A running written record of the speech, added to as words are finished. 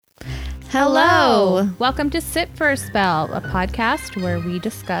Hello! Welcome to Sit for a Spell, a podcast where we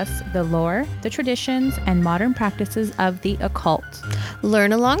discuss the lore, the traditions, and modern practices of the occult.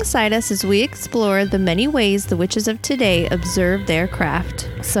 Learn alongside us as we explore the many ways the witches of today observe their craft.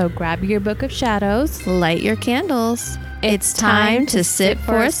 So grab your book of shadows, light your candles. It's time to sit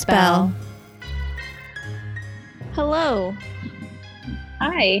for a spell. Hello.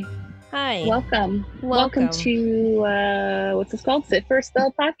 Hi. Hi. Welcome to what's this called? Sit for a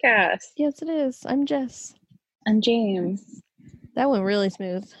Spell podcast. Yes, it is. I'm Jess. I'm James. That went really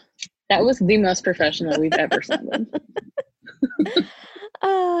smooth. That was the most professional we've ever sounded.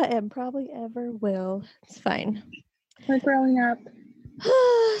 And probably ever will. It's fine. We're growing up.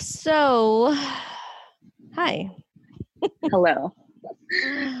 So, hi. Hello.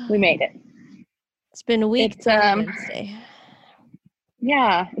 We made it. It's been a week. It's, till Wednesday.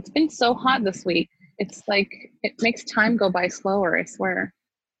 Yeah, it's been so hot this week. It's like, it makes time go by slower, I swear.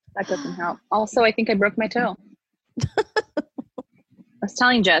 That doesn't help. Also, I think I broke my toe. I was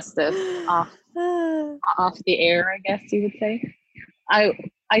telling Jess this off the air, I guess you would say.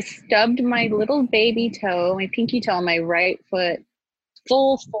 I stubbed my little baby toe, my pinky toe on my right foot,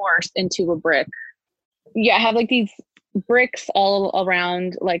 full force into a brick. Yeah, I have like these bricks all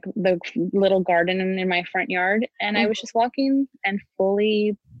around like the little garden in my front yard, and I was just walking and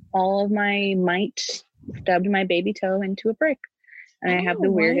fully all of my might stubbed my baby toe into a brick, and I have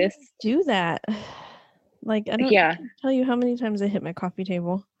the weirdest. Do that. Like I don't tell you how many times I hit my coffee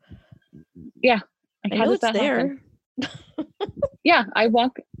table. Yeah, I know it's there. Yeah, I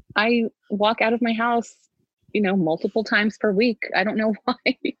walk out of my house, multiple times per week. I don't know why.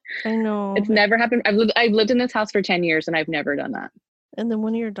 I know. It's never happened. I've lived in this house for 10 years and I've never done that. And then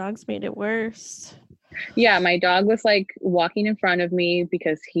one of your dogs made it worse. Yeah, my dog was like walking in front of me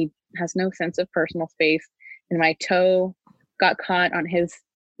because he has no sense of personal space, and my toe got caught on his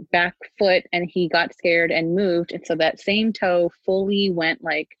back foot and he got scared and moved, and so that same toe fully went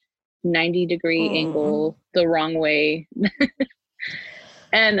like 90-degree angle the wrong way.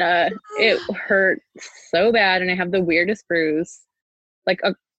 And it hurt so bad, and I have the weirdest bruise. Like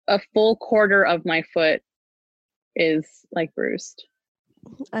a full quarter of my foot is like bruised.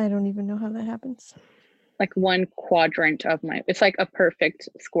 I don't even know how that happens. Like one quadrant of it's like a perfect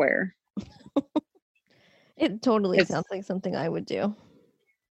square. It totally sounds like something I would do.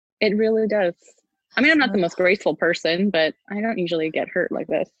 It really does. I mean, I'm not the most graceful person, but I don't usually get hurt like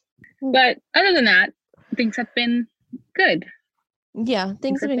this. But other than that, things have been good. Yeah,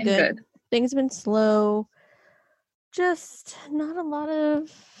 things have been good. Things have been slow. Just not a lot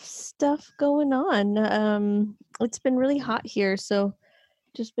of stuff going on. It's been really hot here, so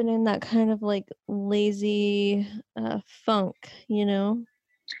just been in that kind of like lazy funk,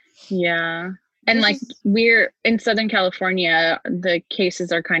 Yeah. And like we're in Southern California, the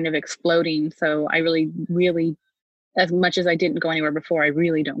cases are kind of exploding. So I really, as much as I didn't go anywhere before, I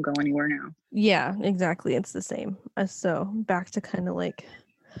really don't go anywhere now. Yeah, exactly. It's the same. So back to kind of like,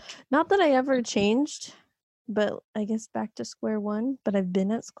 not that I ever changed, but I guess back to square one, but I've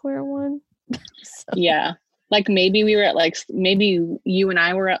been at square one. So. Yeah. Like maybe you and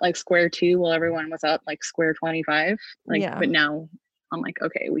I were at like square two while everyone was at like square 25. But now I'm like,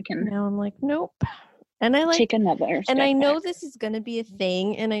 okay, we can. Now I'm like, nope. And I like take another. And I know this is going to be a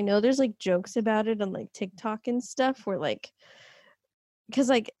thing. And I know there's like jokes about it on like TikTok and stuff where like, because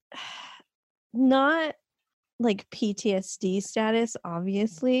like, not like PTSD status,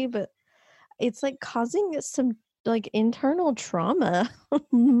 obviously, but it's like causing some like internal trauma.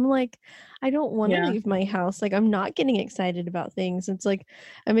 Like, I don't want to leave my house. Like, I'm not getting excited about things. It's like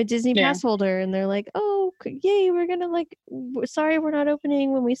I'm a Disney pass holder and they're like, oh yay, we're gonna like, sorry we're not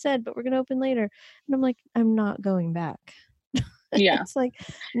opening when we said, but we're gonna open later. And I'm like, I'm not going back. Yeah. It's like,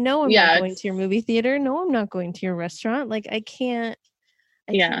 no, I'm not going to your movie theater. No, I'm not going to your restaurant. Like, I can't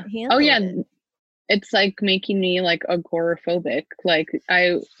handle it. It's like making me like agoraphobic. Like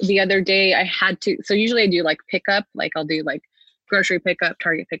the other day I had to, so usually I do like pickup, like I'll do like grocery pickup,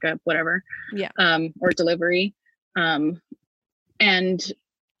 Target pickup, whatever. Yeah. Or delivery. And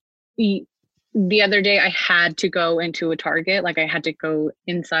the other day I had to go into a Target, like I had to go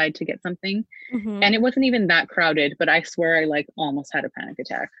inside to get something. Mm-hmm. And it wasn't even that crowded, but I swear I like almost had a panic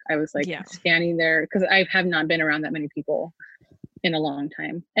attack. I was like standing there because I have not been around that many people in a long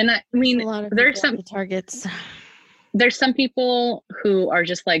time. And I mean, there's some Targets. There's some people who are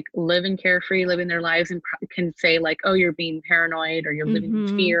just like living carefree, living their lives, and can say like, oh, you're being paranoid or you're living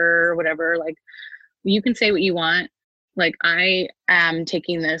in fear or whatever. Like, you can say what you want. Like, I am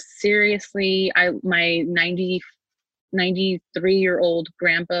taking this seriously. My 93-year-old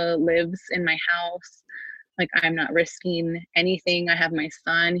grandpa lives in my house. Like, I'm not risking anything. I have my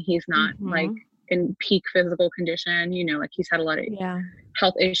son. He's not like in peak physical condition, you know, like he's had a lot of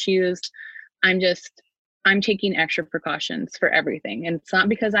health issues. I'm taking extra precautions for everything. And it's not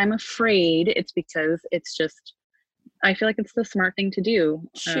because I'm afraid. It's because it's just, I feel like it's the smart thing to do.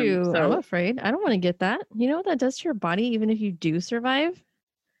 Shoot, I'm afraid. I don't want to get that. You know what that does to your body, even if you do survive?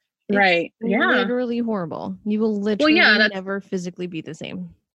 Right. It's literally horrible. You will literally never physically be the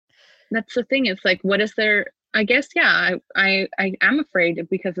same. That's the thing. It's like, what is there? I guess, I am afraid,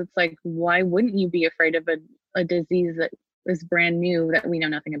 because it's like, why wouldn't you be afraid of a disease that is brand new that we know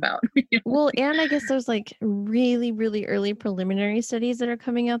nothing about? Well, and I guess there's like really, really early preliminary studies that are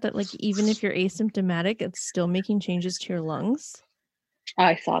coming out that like, even if you're asymptomatic, it's still making changes to your lungs.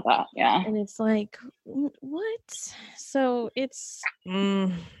 I saw that. Yeah. And it's like, what? So it's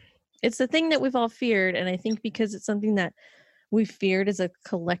the thing that we've all feared. And I think because it's something that we feared as a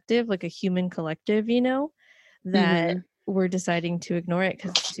collective, like a human collective, you know, that we're deciding to ignore it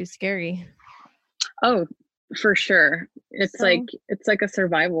because it's too scary. Oh, for sure. It's like a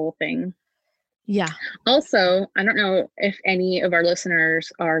survival thing. Yeah. Also, I don't know if any of our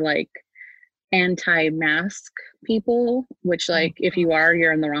listeners are like anti-mask people, which like, if you are,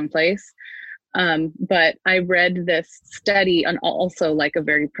 you're in the wrong place. But I read this study on also like a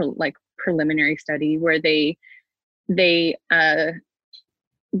very preliminary study where they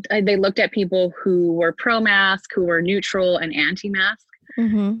looked at people who were pro-mask, who were neutral, and anti-mask.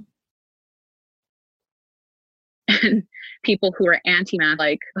 And people who are anti-mask,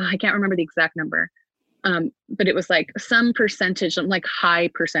 like, I can't remember the exact number, but it was like some percentage, like high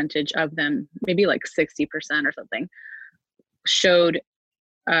percentage of them, maybe like 60% or something, showed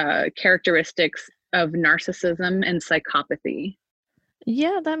characteristics of narcissism and psychopathy.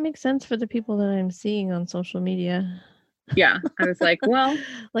 Yeah, that makes sense for the people that I'm seeing on social media. Yeah, I was like, well,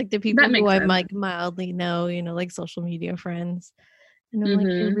 like the people who I like mildly know, you know, like social media friends. And I'm like,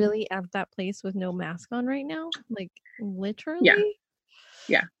 you're really at that place with no mask on right now? Like, literally?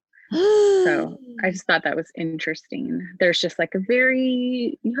 Yeah. So I just thought that was interesting. There's just like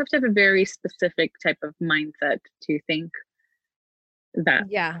you have to have a very specific type of mindset to think that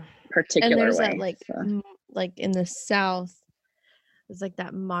particular way. And there's that like in the South, it's like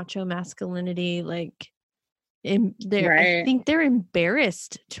that macho masculinity, like I think they're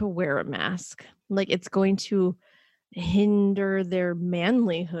embarrassed to wear a mask. Like it's going to hinder their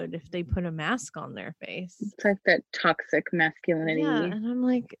manlyhood if they put a mask on their face. It's like that toxic masculinity. Yeah, and I'm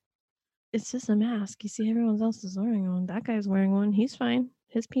like, it's just a mask. You see everyone else is wearing one. That guy's wearing one. He's fine.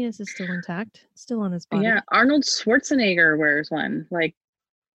 His penis is still intact. It's still on his body. Yeah, Arnold Schwarzenegger wears one. Like,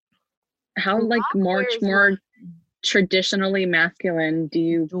 how like more traditionally masculine do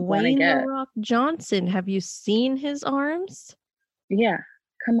you want to get? Dwayne The Rock Johnson. Have you seen his arms? Yeah,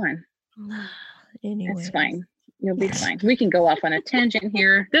 come on. Anyway, it's fine. You'll be fine. We can go off on a tangent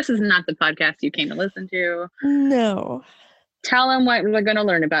here. This is not the podcast you came to listen to. No. Tell them what we're going to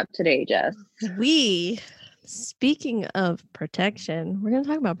learn about today, Jess. Speaking of protection, we're going to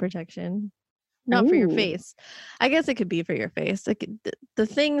talk about protection. Not for your face. I guess it could be for your face. Like the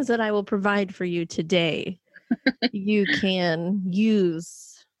things that I will provide for you today, you can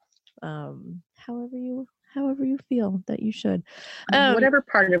use however you feel that you should. Whatever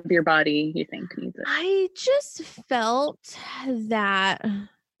part of your body you think needs it. I just felt that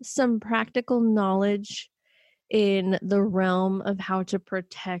some practical knowledge in the realm of how to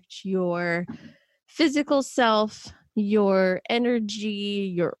protect your physical self, your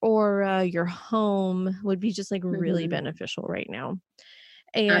energy, your aura, your home would be just like really beneficial right now.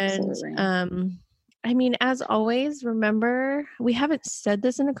 And absolutely. I mean, as always, remember, we haven't said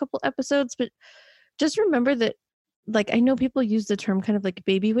this in a couple episodes, but just remember that, like, I know people use the term kind of like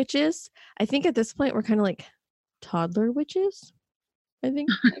baby witches. I think at this point we're kind of like toddler witches. I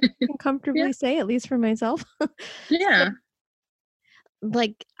think I can comfortably say, at least for myself. Yeah. So,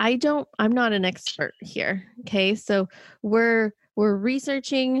 like, I'm not an expert here. Okay. So we're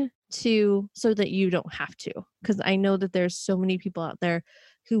researching so that you don't have to, because I know that there's so many people out there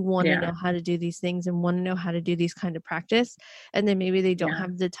who want to know how to do these things and want to know how to do these kind of practice. And then maybe they don't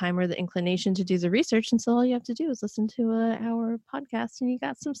have the time or the inclination to do the research. And so all you have to do is listen to our podcast and you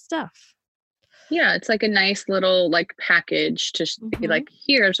got some stuff. Yeah. It's like a nice little like package to be like,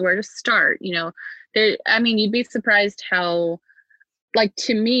 here's where to start. You know, I mean, you'd be surprised how, like,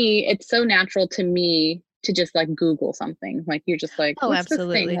 to me, it's so natural to me to just like Google something. Like, you're just like, what's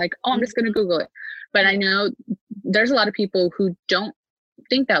absolutely this thing? Like, I'm just going to Google it. But I know there's a lot of people who don't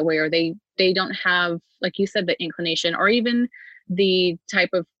think that way, or they don't have, like you said, the inclination or even the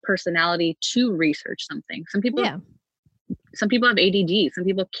type of personality to research something. Some people some people have ADD. Some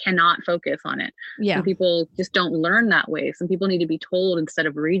people cannot focus on it. Yeah. Some people just don't learn that way. Some people need to be told instead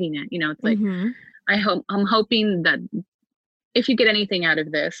of reading it. It's like, I'm hoping that if you get anything out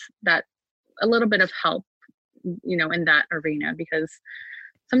of this, that a little bit of help, in that arena, because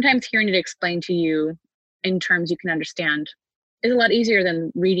sometimes hearing it explained to you in terms you can understand is a lot easier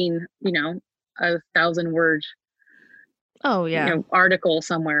than reading, a 1,000-word article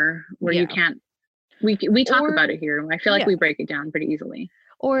somewhere where you can't. We talk about it here. I feel like we break it down pretty easily.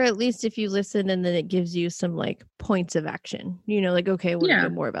 Or at least if you listen and then it gives you some like points of action, like, okay, I want to know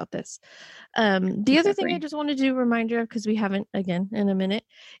more about this. The other thing I just want to do a reminder of, because we haven't again in a minute,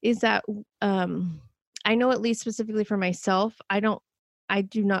 is that I know, at least specifically for myself, I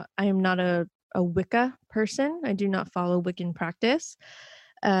am not a Wicca person. I do not follow Wiccan practice.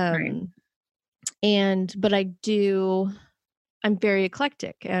 But I'm very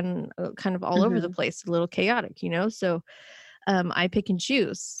eclectic and kind of all over the place, a little chaotic, so I pick and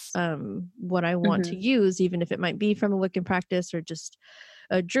choose what I want to use, even if it might be from a Wiccan practice or just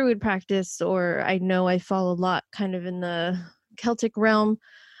a Druid practice, or I know I fall a lot kind of in the Celtic realm.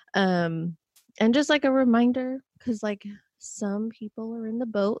 And just like a reminder, because like some people are in the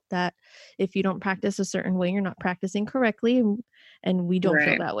boat that if you don't practice a certain way, you're not practicing correctly. And we don't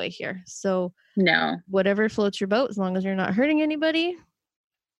feel that way here. So no, whatever floats your boat, as long as you're not hurting anybody,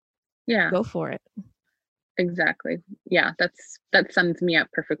 go for it. Exactly. Yeah, that sums me up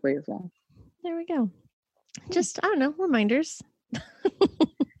perfectly as well. There we go. Just, I don't know, reminders.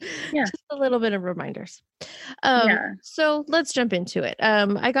 Yeah. Just a little bit of reminders. So let's jump into it.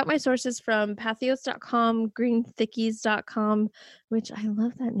 I got my sources from Pathos.com, greenthickies.com, which I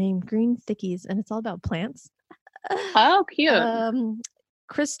love that name, Green Thickies, and it's all about plants. Oh, cute.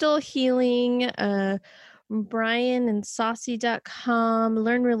 Crystal Healing, brianandsaucy.com,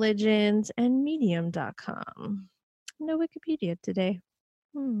 Learn Religions, and medium.com. No Wikipedia today.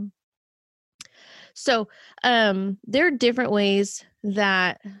 So there are different ways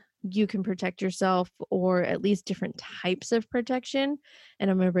that you can protect yourself, or at least different types of protection. And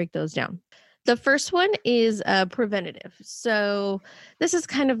I'm going to break those down. The first one is preventative. So this is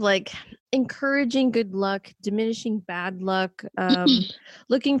kind of like encouraging good luck, diminishing bad luck,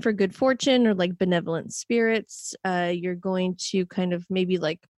 looking for good fortune or like benevolent spirits. You're going to kind of maybe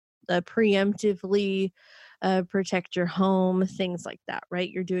like preemptively protect your home, things like that, right?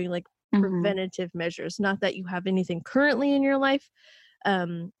 You're doing like preventative measures. Not that you have anything currently in your life,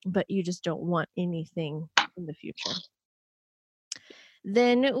 but you just don't want anything in the future.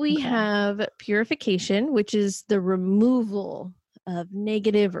 Then we have purification, which is the removal of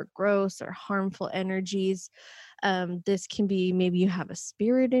negative or gross or harmful energies. This can be, maybe you have a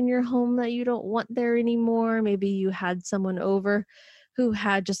spirit in your home that you don't want there anymore. Maybe you had someone over who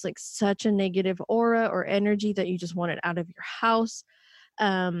had just like such a negative aura or energy that you just wanted out of your house.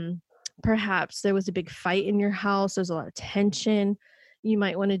 Perhaps there was a big fight in your house. There's a lot of tension. You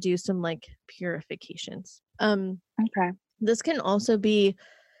might want to do some like purifications. This can also be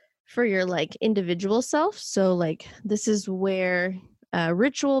for your like individual self. So like this is where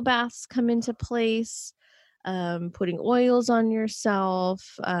ritual baths come into place, putting oils on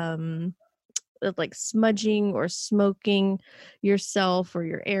yourself, like smudging or smoking yourself or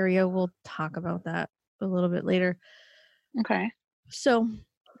your area. We'll talk about that a little bit later. So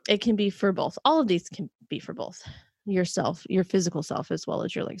it can be for both. All of these can be for both yourself, your physical self, as well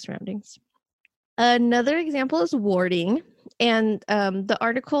as your like surroundings. Another example is warding. And the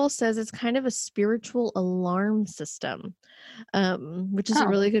article says it's kind of a spiritual alarm system, which is a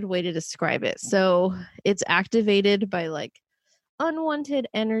really good way to describe it. So it's activated by like unwanted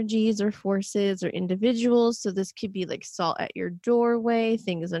energies or forces or individuals. So this could be like salt at your doorway,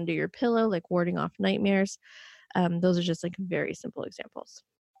 things under your pillow, like warding off nightmares. Those are just like very simple examples.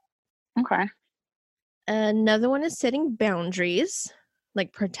 Another one is setting boundaries,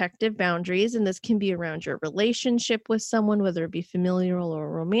 like protective boundaries. And this can be around your relationship with someone, whether it be familial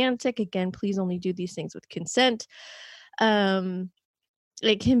or romantic. Again, please only do these things with consent.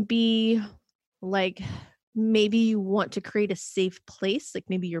 It can be like, maybe you want to create a safe place, like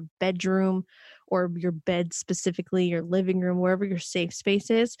maybe your bedroom or your bed specifically, your living room, wherever your safe space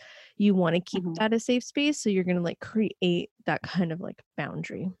is. You want to keep that a safe space. So you're going to like create that kind of like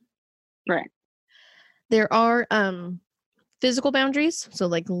boundary. There are physical boundaries. So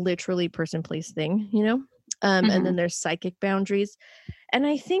like literally person, place, thing, and then there's psychic boundaries. And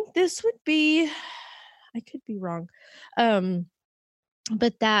I think this would be, I could be wrong.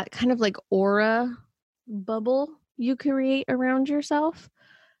 But that kind of like aura bubble you create around yourself.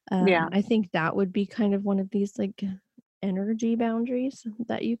 I think that would be kind of one of these like energy boundaries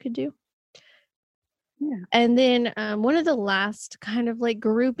that you could do. Yeah. And then one of the last kind of like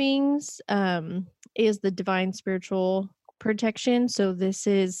groupings is the divine spiritual protection. So this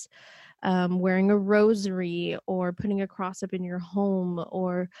is wearing a rosary or putting a cross up in your home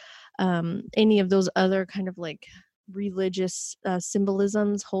or any of those other kind of like religious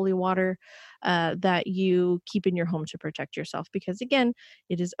symbolisms, holy water that you keep in your home to protect yourself. Because again,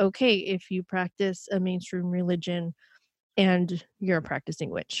 it is okay if you practice a mainstream religion and you're a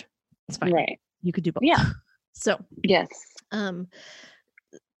practicing witch. It's fine. Right. You could do both. Yeah. So, Yes. and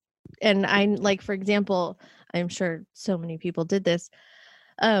I like, for example, I'm sure so many people did this.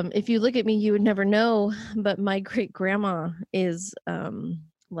 If you look at me, you would never know, but my great grandma is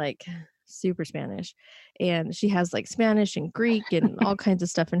like super Spanish, and she has like Spanish and Greek and all kinds of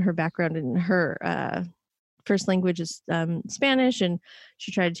stuff in her background. And her first language is Spanish, and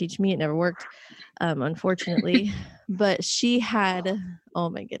she tried to teach me. It never worked, unfortunately. But she had, oh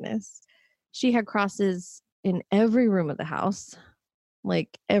my goodness, she had crosses in every room of the house,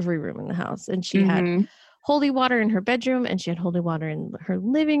 like every room in the house, and she had Mhm. holy water in her bedroom, and she had holy water in her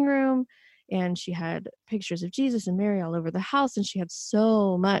living room, and she had pictures of Jesus and Mary all over the house, and she had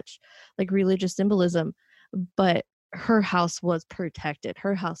so much like religious symbolism, but her house was protected.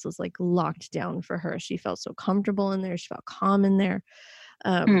 Her house was like locked down for her. She felt so comfortable in there. She felt calm in there.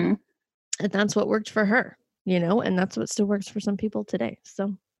 Mm. And that's what worked for her, and that's what still works for some people today.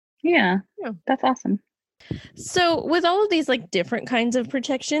 So Yeah. Yeah. That's awesome. So with all of these like different kinds of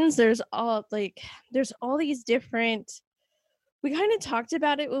protections, there's all these different, we kind of talked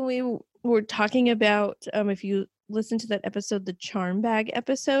about it when we were talking about, if you listen to that episode, the charm bag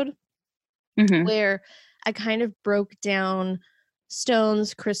episode, Mhm. where I kind of broke down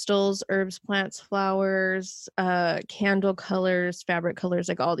stones, crystals, herbs, plants, flowers, candle colors, fabric colors,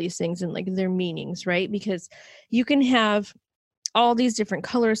 like all these things and like their meanings, right? Because you can have all these different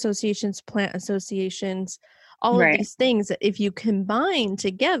color associations, plant associations, all of Right. these things that if you combine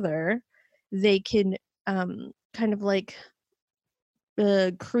together, they can kind of like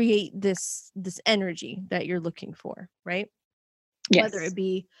create this energy that you're looking for, right? Yes. Whether it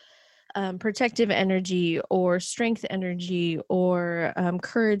be protective energy or strength energy or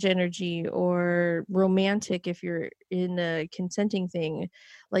courage energy or romantic if you're in a consenting thing,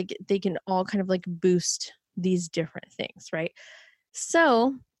 like they can all kind of like boost these different things, right?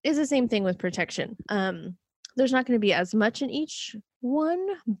 So it's the same thing with protection. There's not going to be as much in each one,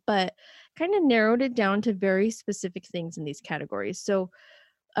 but kind of narrowed it down to very specific things in these categories. So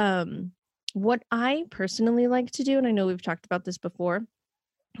what I personally like to do, and I know we've talked about this before,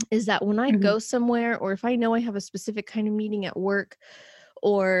 is that when I Mhm. go somewhere, or if I know I have a specific kind of meeting at work,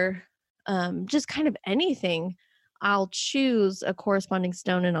 or just kind of anything, I'll choose a corresponding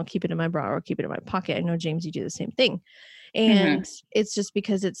stone and I'll keep it in my bra or keep it in my pocket. I know, James, you do the same thing. And it's just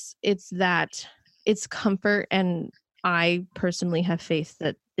because it's comfort, and I personally have faith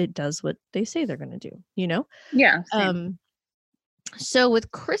that it does what they say they're going to do, Yeah. Same. So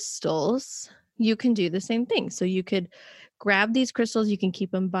with crystals, you can do the same thing. So you could grab these crystals, you can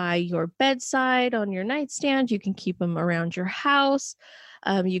keep them by your bedside, on your nightstand, you can keep them around your house.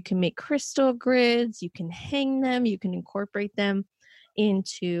 You can make crystal grids, you can hang them, you can incorporate them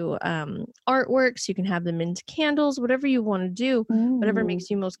into artworks, you can have them into candles, whatever you want to do, whatever Ooh. makes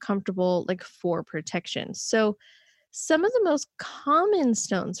you most comfortable, like for protection. So some of the most common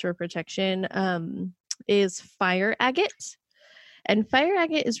stones for protection is fire agate. And fire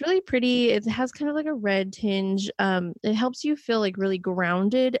agate is really pretty. It has kind of like a red tinge. It helps you feel like really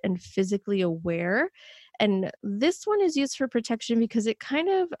grounded and physically aware. And this one is used for protection because it kind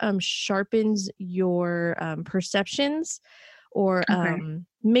of sharpens your perceptions, or Okay.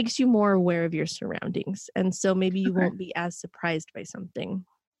 makes you more aware of your surroundings. And so maybe you Okay. won't be as surprised by something.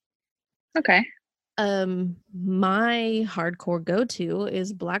 Okay. My hardcore go-to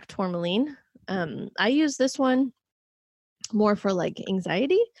is black tourmaline. I use this one more for like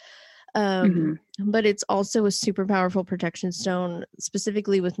anxiety. Mhm. But it's also a super powerful protection stone,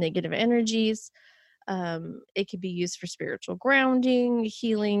 specifically with negative energies. It could be used for spiritual grounding,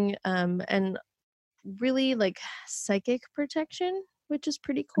 healing, and really like psychic protection, which is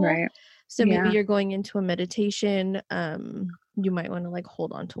pretty cool. Right. So maybe Yeah. you're going into a meditation. You might want to like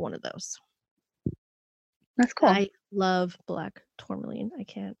hold on to one of those. That's cool. I love black tourmaline. I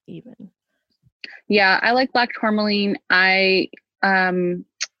can't even. Yeah, I like black tourmaline. I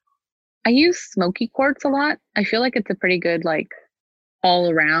use smoky quartz a lot. I feel like it's a pretty good like all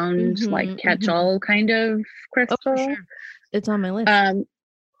around like catch all kind of Oh, for crystal. sure. It's on my list.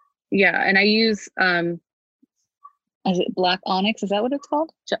 Yeah, and I use is it black onyx? Is that what it's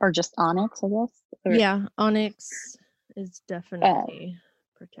called? Or just onyx, I guess? Or, Yeah, onyx is definitely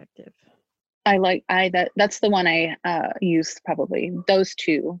protective. that's the one I use, probably those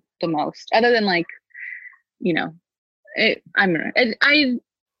two the most, other than like, you know,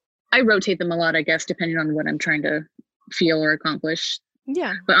 I rotate them a lot, I guess, depending on what I'm trying to feel or accomplish.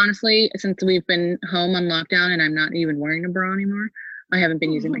 Yeah. But honestly, since we've been home on lockdown and I'm not even wearing a bra anymore, I haven't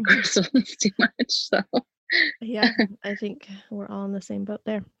been using my crystals too much. So Yeah, I think we're all in the same boat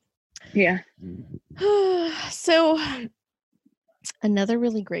there. yeah. So another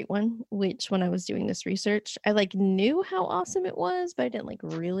really great one, which when I was doing this research, I like knew how awesome it was, but I didn't like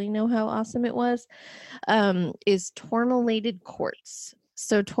really know how awesome it was, is tourmalated quartz.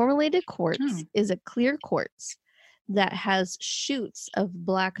 So tourmalated quartz is a clear quartz that has shoots of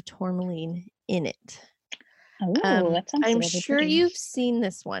black tourmaline in it. Oh, that sounds I'm really sure pretty. you've seen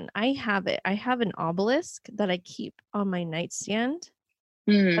this one. I have it. I have an obelisk that I keep on my nightstand.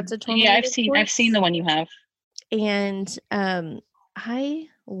 That's a tourmalated Yeah, quartz. I've seen the one you have. And I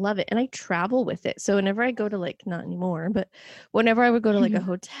love it, and I travel with it. So whenever I go to, like, not anymore, but whenever I would go to like a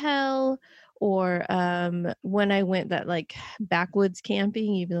hotel, or when I went that like backwoods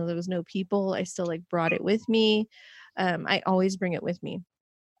camping, even though there was no people, I still like brought it with me. I always bring it with me.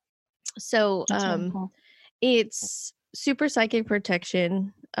 So That's really cool. it's super psychic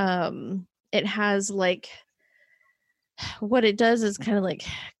protection. It has like, what it does is kind of like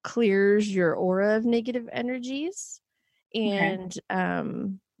clears your aura of negative energies, and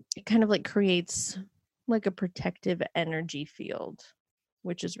it kind of like creates like a protective energy field,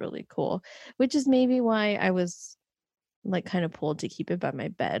 which is really cool, which is maybe why I was like kind of pulled to keep it by my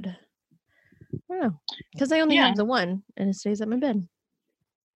bed. I don't know, because I only have the one and it stays at my bed.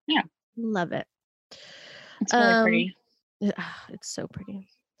 Yeah, love it. It's really pretty. It's so pretty.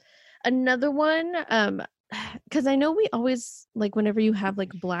 Another one, because I know we always, like, whenever you have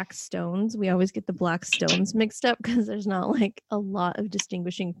like black stones, we always get the black stones mixed up because there's not like a lot of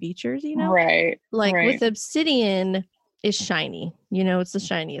distinguishing features, you know? Right. Like right. with obsidian, is shiny, you know, it's the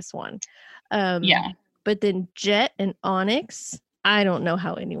shiniest one. Yeah. But then jet and onyx, I don't know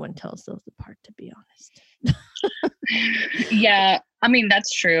how anyone tells those apart, to be honest. Yeah, I mean,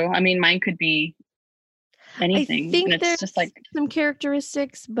 that's true. I mean, mine could be anything. I think and it's just like some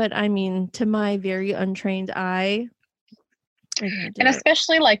characteristics, but I mean, to my very untrained eye, and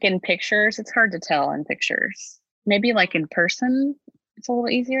especially like in pictures, it's hard to tell in pictures. Maybe like in person, it's a little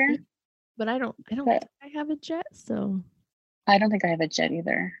easier. But I don't think I have a jet, so I don't think I have a jet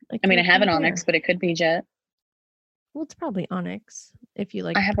either. I mean, I have an onyx, but it could be jet. Well, it's probably onyx if you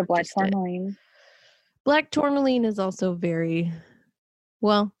like. I have a black tourmaline. Black tourmaline is also very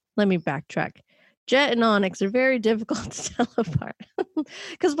well. Let me backtrack. Jet and onyx are very difficult to tell apart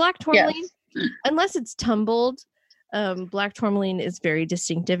because black tourmaline, unless it's tumbled, black tourmaline is very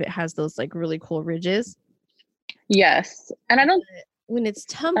distinctive. It has those like really cool ridges. Yes, and I don't. When it's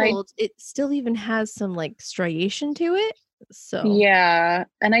tumbled, it still even has some like striation to it. So yeah,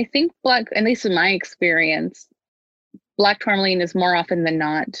 and I think black, at least in my experience, black tourmaline is more often than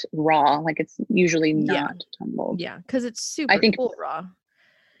not raw. Like it's usually not tumbled. Yeah, because it's super cool raw.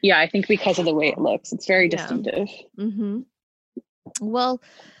 Yeah, I think because of the way it looks, it's very distinctive. Mm-hmm. Well,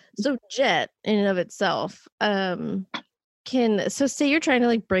 so jet in and of itself so say you're trying to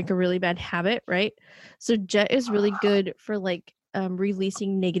like break a really bad habit, right? So jet is really good for like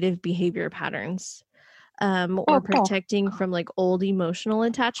releasing negative behavior patterns, or protecting from like old emotional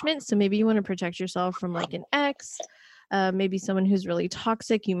attachments. So maybe you want to protect yourself from like an ex, maybe someone who's really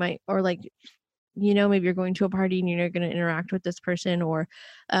toxic. You might, or like, you know, maybe you're going to a party and you're going to interact with this person, or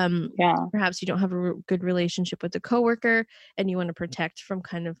perhaps you don't have a good relationship with a coworker and you want to protect from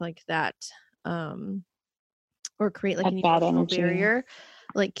kind of like that, or create like an emotional barrier.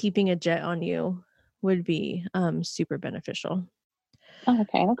 Like keeping a jet on you would be super beneficial. Oh,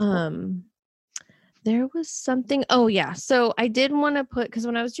 okay. That's cool. There was something. Oh yeah. So I did want to put, because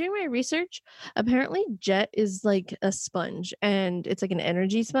when I was doing my research, apparently jet is like a sponge, and it's like an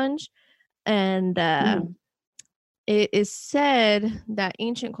energy sponge. And it is said that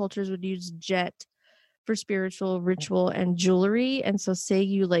ancient cultures would use jet for spiritual ritual and jewelry. And so say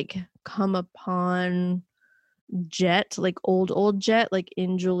you like come upon jet, like old jet, like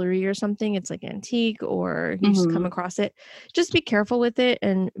in jewelry or something, it's like antique, or you just come across it, just be careful with it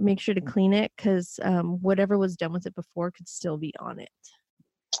and make sure to clean it, because whatever was done with it before could still be on it.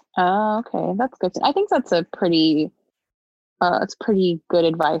 Okay, that's good. I think that's a pretty it's pretty good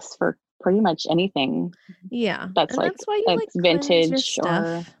advice for pretty much anything. Yeah, that's like, that's why you it's like vintage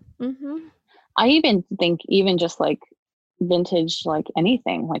or I even think even just like vintage, like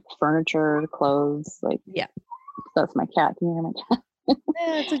anything, like furniture, clothes, like that's my cat. Can you hear my cat?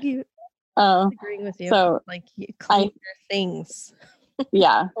 Yeah, it's so cute. Oh, agreeing with you. So like you clean your things.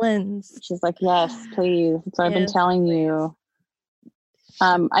 Yeah. Cleanse. She's like, yes, please. So I've been Yes, telling please. you.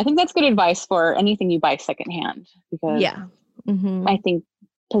 I think that's good advice for anything you buy secondhand, because Yeah. Mm-hmm. I think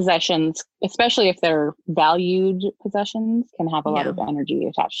possessions, especially if they're valued possessions, can have a lot of energy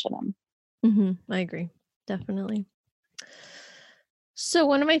attached to them. Mm-hmm. I agree. Definitely. So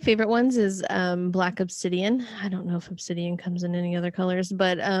one of my favorite ones is black obsidian. I don't know if obsidian comes in any other colors,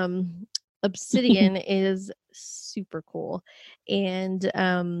 but obsidian is super cool. And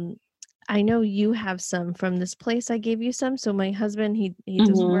I know you have some from this place. I gave you some. So my husband, he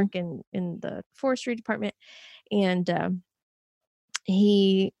does work in the forestry department, and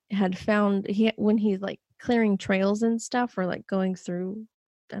he had found when he's like clearing trails and stuff, or like going through,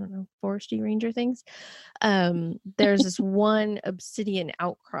 I don't know, forestry ranger things. There's this one obsidian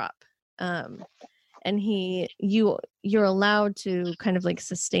outcrop. And you're allowed to kind of like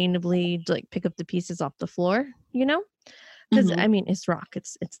sustainably like pick up the pieces off the floor, because I mean, it's rock,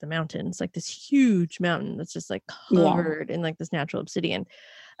 it's the mountain. It's like this huge mountain that's just like covered in like this natural obsidian.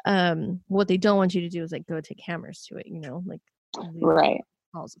 What they don't want you to do is like go take hammers to it, like Right.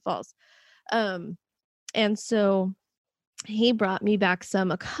 falls. And so he brought me back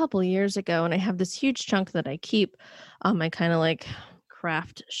some a couple years ago, and I have this huge chunk that I keep on my kind of like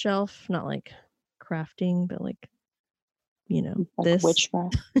craft shelf, not like crafting, but like, Like this.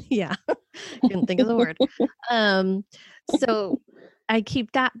 witchcraft. Yeah. Couldn't think of the word. So I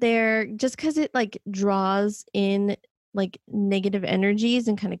keep that there just because it like draws in like negative energies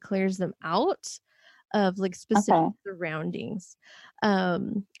and kind of clears them out of like specific surroundings.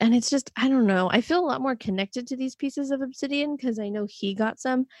 And it's just, I don't know, I feel a lot more connected to these pieces of obsidian because I know he got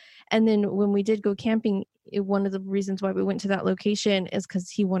some. And then when we did go camping, one of the reasons why we went to that location is because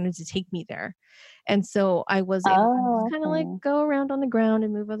he wanted to take me there. And so I was able to kind of like go around on the ground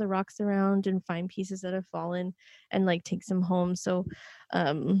and move other rocks around and find pieces that have fallen and like take some home. So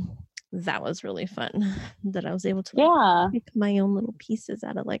that was really fun that I was able to pick my own little pieces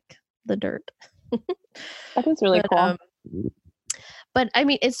out of like the dirt. That is really cool. But I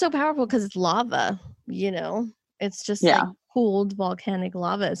mean, it's so powerful because it's lava, it's just like cooled volcanic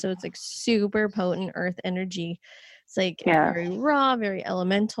lava. So it's like super potent earth energy. It's like very raw, very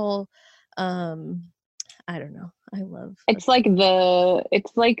elemental. I don't know. I love it's like the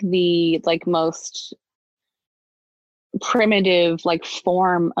most primitive like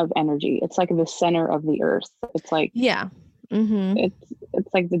form of energy. It's like the center of the earth. It's like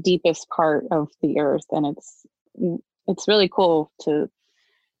it's like the deepest part of the earth, and it's really cool to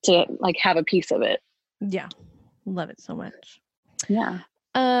like have a piece of it. Yeah, love it so much. Yeah.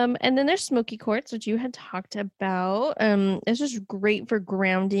 And then there's smoky quartz, which you had talked about. It's just great for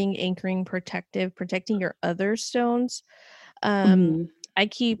grounding, anchoring, protecting your other stones. I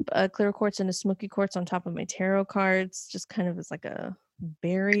keep a clear quartz and a smoky quartz on top of my tarot cards, just kind of as like a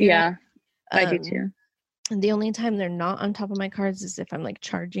barrier. Yeah, I do too. And the only time they're not on top of my cards is if I'm like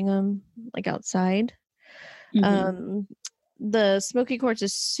charging them like outside. The smoky quartz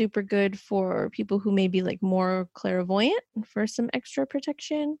is super good for people who may be like more clairvoyant for some extra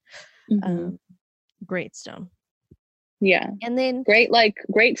protection. Great stone. Yeah. And then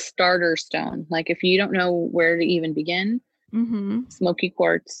great starter stone. Like if you don't know where to even begin, smoky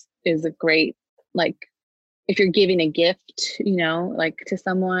quartz is a great, like if you're giving a gift, like to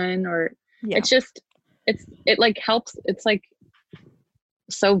someone, or it like helps. It's like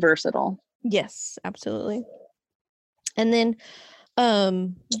so versatile. Yes, absolutely. And then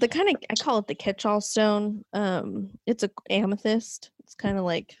the kind of, I call it the catch-all stone. It's a amethyst. It's kind of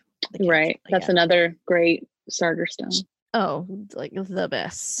like That's another great starter stone. Oh, like the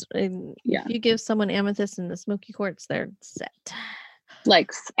best. And if you give someone amethyst and the smoky quartz, they're set.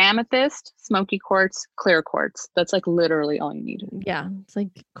 Like amethyst, smoky quartz, clear quartz. That's like literally all you need. Yeah, it's like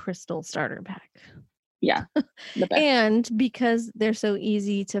crystal starter pack. Yeah. The best. And because they're so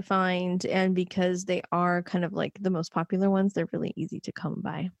easy to find, and because they are kind of like the most popular ones, they're really easy to come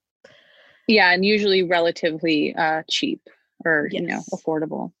by. Yeah, and usually relatively cheap or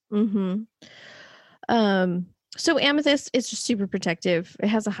affordable. So amethyst is just super protective. It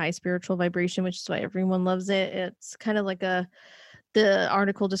has a high spiritual vibration, which is why everyone loves it. It's kind of like the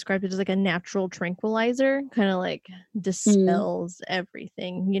article described it as like a natural tranquilizer, kind of like dispels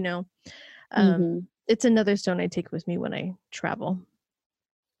everything, It's another stone I take with me when I travel.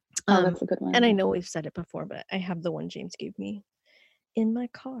 That's a good one. And I know we've said it before, but I have the one James gave me in my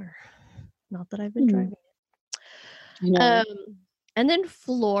car. Not that I've been driving it. I know. And then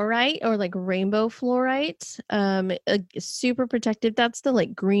fluorite, or like rainbow fluorite, super protective. That's the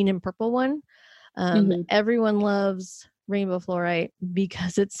like green and purple one. Everyone loves rainbow fluorite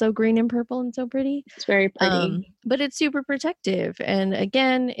because it's so green and purple and so pretty. It's very pretty. But it's super protective. And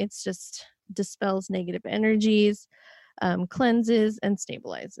again, it's just dispels negative energies, cleanses, and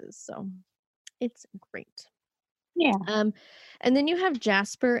stabilizes. So it's great. Yeah. And then you have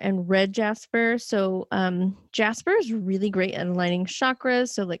jasper and red jasper. So jasper is really great at aligning chakras.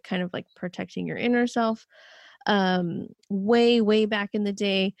 So like kind of like protecting your inner self. Way back in the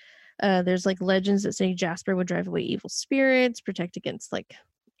day, there's like legends that say jasper would drive away evil spirits, protect against like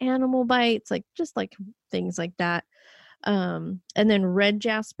animal bites, like just like things like that. And then red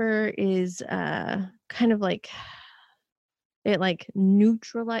jasper is kind of like it like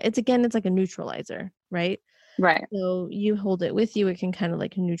neutralize. It's like a neutralizer, right? Right. So you hold it with you, it can kind of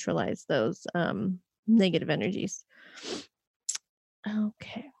like neutralize those negative energies.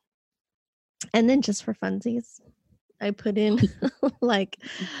 Okay. And then just for funsies, I put in like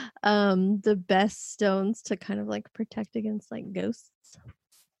the best stones to kind of like protect against like ghosts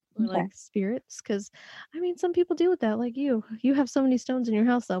or like spirits. Because I mean, some people deal with that, like you have so many stones in your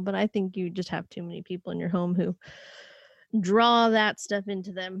house though, but I think you just have too many people in your home who draw that stuff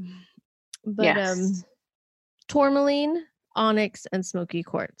into them. But Yes. tourmaline, onyx, and smoky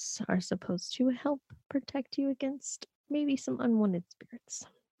quartz are supposed to help protect you against maybe some unwanted spirits.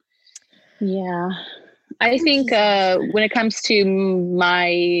 Yeah. I think when it comes to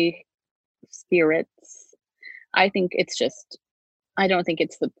my spirits, I think it's just, I don't think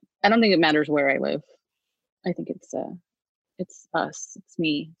it matters where I live. I think it's us, it's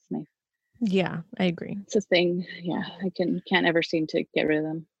me, it's my. Yeah, I agree. It's a thing. Yeah. I can't ever seem to get rid of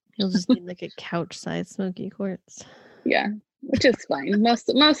them. You'll just need like a couch-sized smoky quartz. Yeah, which is fine. Most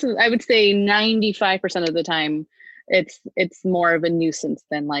of, I would say 95% of the time, it's more of a nuisance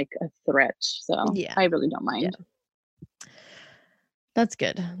than like a threat. So Yeah. I really don't mind. Yeah. That's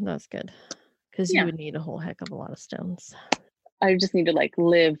good. Because you would need a whole heck of a lot of stones. I just need to like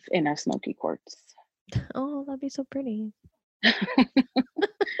live in a smoky quartz. Oh, that'd be so pretty. It'd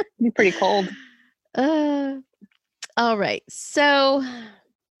be pretty cold. All right. So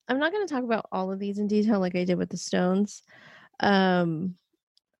I'm not going to talk about all of these in detail like I did with the stones.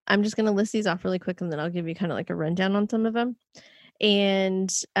 I'm just going to list these off really quick and then I'll give you kind of like a rundown on some of them. And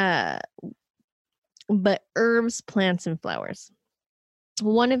but herbs, plants, and flowers.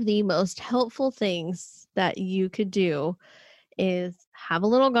 One of the most helpful things that you could do is have a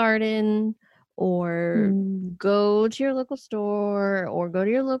little garden or go to your local store or go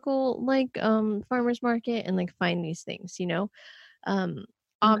to your local like farmer's market and like find these things, you know.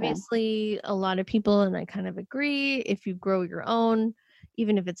 Obviously a lot of people, and I kind of agree, if you grow your own,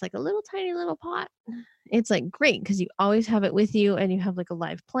 even if it's like a little tiny little pot, it's like great because you always have it with you and you have like a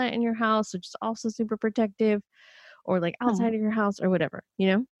live plant in your house, which is also super protective, or like outside of your house or whatever, you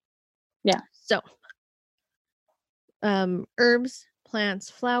know. Yeah. So herbs,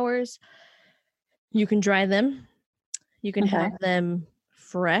 plants, flowers, you can dry them, you can have them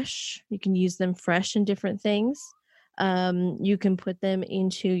fresh, you can use them fresh in different things. You can put them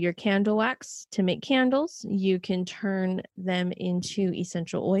into your candle wax to make candles. You can turn them into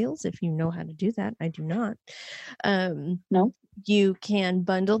essential oils if you know how to do that. I do not. No. You can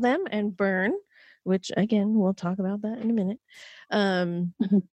bundle them and burn, which again, we'll talk about that in a minute.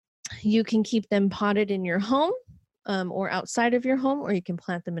 You can keep them potted in your home or outside of your home, or you can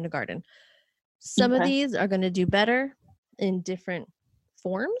plant them in a garden. Some of these are going to do better in different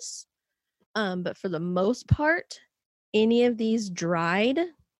forms. But for the most part, any of these dried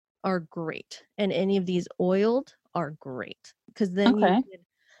are great. And any of these oiled are great. Because then you can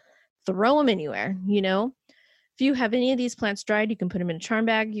throw them anywhere, you know. If you have any of these plants dried, you can put them in a charm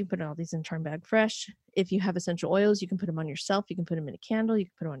bag. You can put all these in charm bag fresh. If you have essential oils, you can put them on yourself. You can put them in a candle. You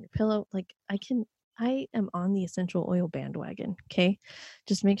can put them on your pillow. Like I am on the essential oil bandwagon. Okay.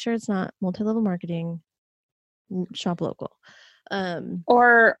 Just make sure it's not multi-level marketing. Shop local.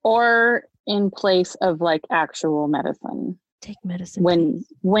 Or in place of like actual medicine. Take medicine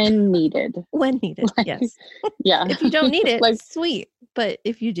when needed. When needed, like, yes. Yeah. If you don't need it, like, sweet. But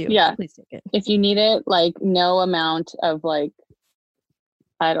if you do, please take it. If you need it, like no amount of like,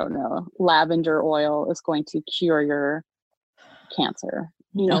 I don't know, lavender oil is going to cure your cancer.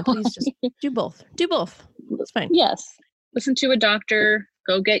 No, please just do both. Do both. It's fine. Yes. Listen to a doctor,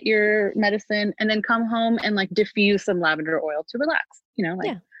 go get your medicine, and then come home and like diffuse some lavender oil to relax. You know, like,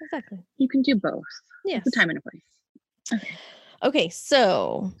 yeah, exactly. You can do both. Yes. It's a time and a place. Okay,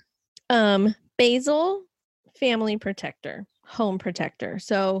 so basil, family protector, home protector.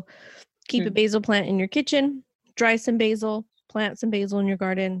 So keep a basil plant in your kitchen, dry some basil, plant some basil in your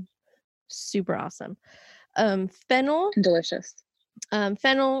garden. Super awesome. Fennel. Delicious.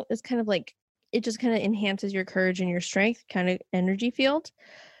 Fennel is kind of like it just kind of enhances your courage and your strength kind of energy field.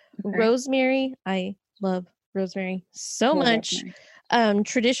 Okay. Rosemary, I love rosemary so Love much. rosemary.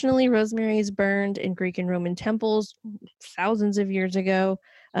 Traditionally, rosemary is burned in Greek and Roman temples thousands of years ago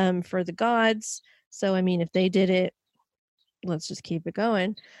for the gods. So, I mean, if they did it, let's just keep it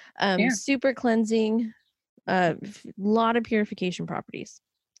going. Yeah. Super cleansing, lot of purification properties.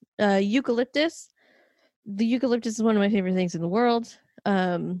 Eucalyptus. The eucalyptus is one of my favorite things in the world.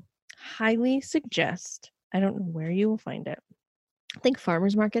 Highly suggest. I don't know where you will find it. I think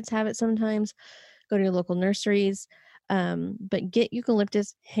farmers markets have it sometimes. Go to your local nurseries. But get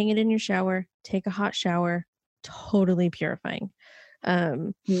eucalyptus, hang it in your shower, take a hot shower, totally purifying.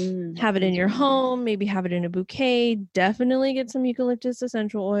 Have it in your home, maybe have it in a bouquet. Definitely get some eucalyptus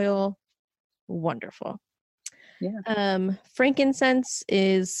essential oil. Wonderful. Yeah. Frankincense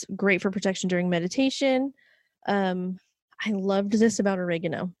is great for protection during meditation. I loved this about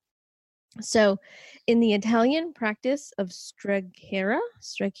oregano. So, in the Italian practice of Strega,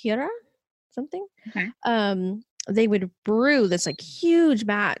 something, Okay. they would brew this like huge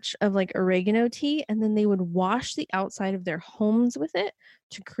batch of like oregano tea, and then they would wash the outside of their homes with it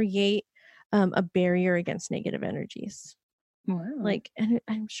to create a barrier against negative energies. Wow. Like, and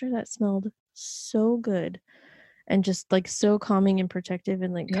I'm sure that smelled so good and just like so calming and protective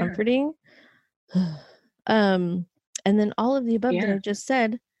and like Yeah. comforting. And then all of the above that I Yeah. just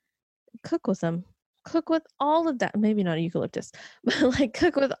said, cook with them. Cook with all of that. Maybe not eucalyptus, but like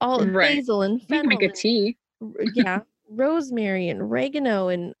cook with all of Right. basil and You can fennel. make a tea. Yeah, rosemary and oregano.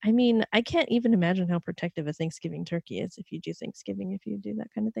 And I mean, I can't even imagine how protective a Thanksgiving turkey is if you do Thanksgiving, if you do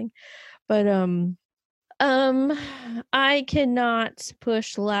that kind of thing. But I cannot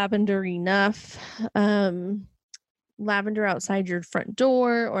push lavender enough. Lavender outside your front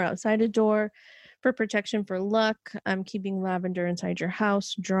door or outside a door for protection for luck. Keeping lavender inside your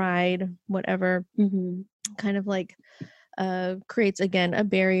house, dried, whatever, kind of like creates again a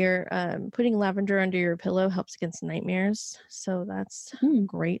barrier. Putting lavender under your pillow helps against nightmares, so that's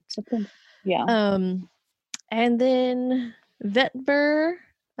great. Yeah. And then vetiver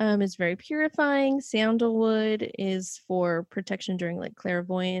is very purifying. Sandalwood is for protection during like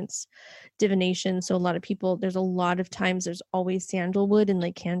clairvoyance, divination. So a lot of people, there's a lot of times there's always sandalwood in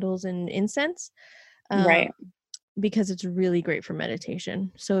like candles and incense. Right. Because it's really great for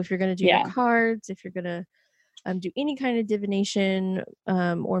meditation. So if you're going to do your cards, if you're going to do any kind of divination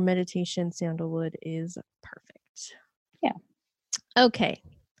or meditation, sandalwood is perfect. Yeah. Okay.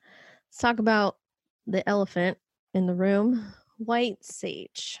 Let's talk about the elephant in the room, white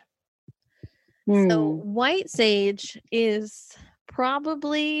sage. So white sage is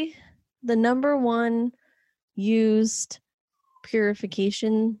probably the number one used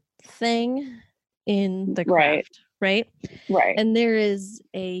purification thing in the craft, right? And there is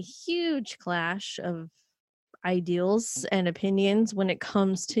a huge clash of ideals and opinions when it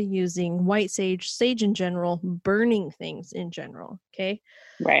comes to using white sage in general, burning things in general. Okay.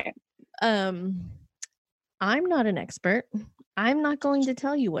 Right. I'm not an expert. I'm not going to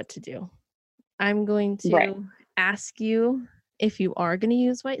tell you what to do. I'm going to ask you if you are going to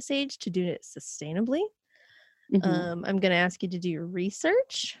use white sage to do it sustainably. I'm going to ask you to do your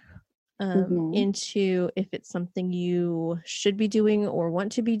research into if it's something you should be doing or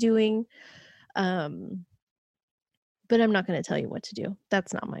want to be doing. But I'm not going to tell you what to do.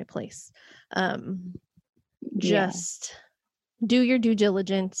 That's not my place. Just do your due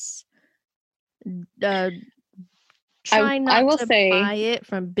diligence. Try not to buy it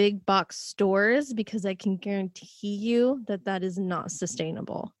from big box stores because I can guarantee you that is not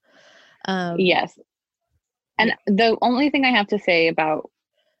sustainable. Yes. And the only thing I have to say about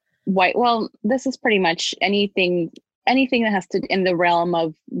this is pretty much anything that has to, in the realm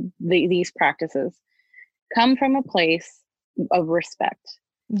of these practices, come from a place of respect.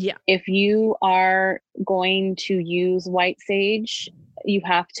 Yeah. If you are going to use white sage, you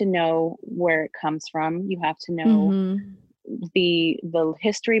have to know where it comes from. You have to know the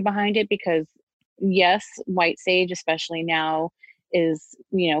history behind it, because yes, white sage, especially now, is,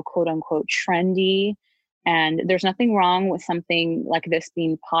 quote unquote trendy. And there's nothing wrong with something like this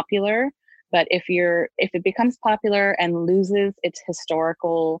being popular. But if it becomes popular and loses its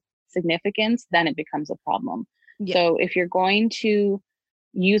historical significance, then it becomes a problem. Yeah. So if you're going to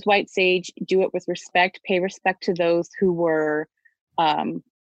use white sage, do it with respect, pay respect to those who were,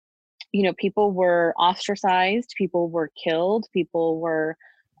 people were ostracized, people were killed, people were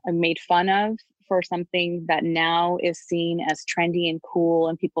made fun of for something that now is seen as trendy and cool,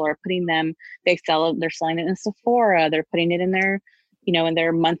 and people are putting them, they're selling it in Sephora, they're putting it in their, in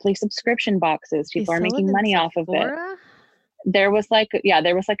their monthly subscription boxes. People are making money off of it. there was like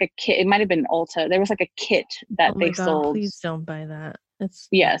a kit. It might have been Ulta. There was like a kit that Oh my they God, sold. please don't buy that. It's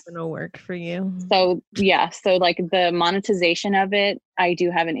Yes. not gonna work for you. So like the monetization of it, I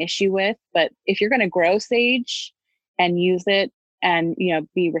do have an issue with. But if you're going to grow sage and use it, and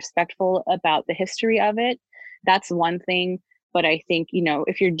be respectful about the history of it, that's one thing. But I think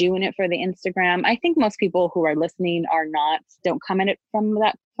if you're doing it for the Instagram, I think most people who are listening don't come at it from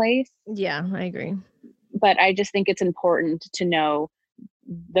that place. Yeah, I agree. But I just think it's important to know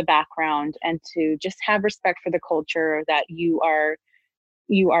the background and to just have respect for the culture that you are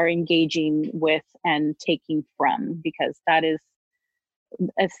engaging with and taking from, because that is,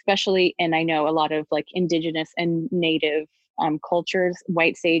 especially in, I know a lot of like indigenous and native cultures,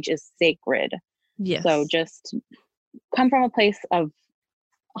 white sage is sacred. Yes. So just come from a place of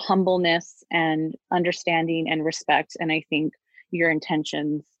humbleness and understanding and respect. And I think your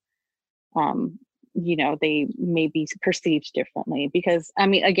intentions, they may be perceived differently, because I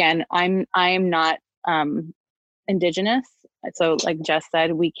mean, again, I am not indigenous. So like Jess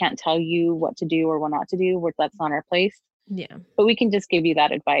said, we can't tell you what to do or what not to do. That's not our place. Yeah. But we can just give you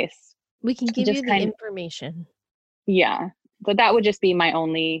that advice. We can give Just you the information. Yeah. So that would just be my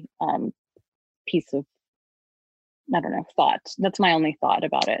only piece of, I don't know, thought. That's my only thought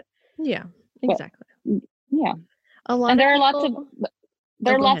about it. Yeah, exactly. But, yeah. A lot and there of are people...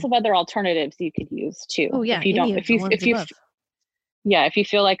 lots of other alternatives you could use too. Oh yeah. If you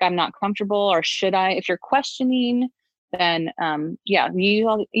feel like I'm not comfortable, or if you're questioning, then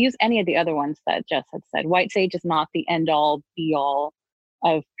you use any of the other ones that Jess had said. White sage is not the end all be all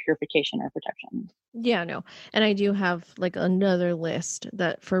of purification or protection. Yeah, no. And I do have like another list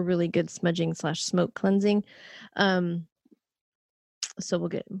that for really good smudging / smoke cleansing. So we'll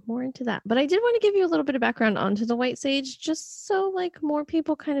get more into that. But I did want to give you a little bit of background onto the white sage, just so like more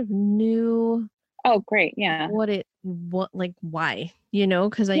people kind of knew. Oh, great. Yeah. Why,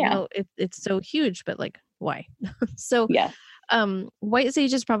 because I know it's so huge, but like why? So yeah. White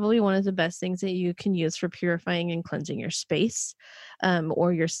sage is probably one of the best things that you can use for purifying and cleansing your space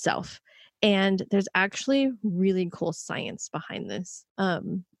or yourself. And there's actually really cool science behind this.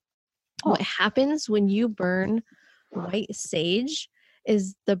 What happens when you burn white sage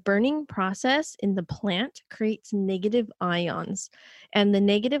is the burning process in the plant creates negative ions. And the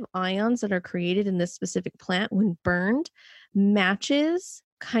negative ions that are created in this specific plant when burned matches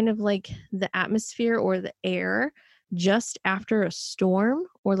kind of like the atmosphere or the air just after a storm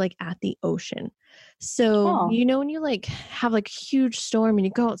or like at the ocean. So, when you like have like a huge storm and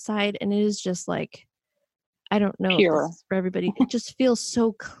you go outside and it is just like, I don't know if this is for everybody, it just feels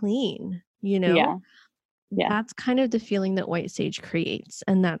so clean, Yeah. That's kind of the feeling that white sage creates.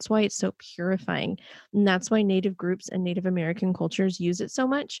 And that's why it's so purifying. And that's why Native groups and Native American cultures use it so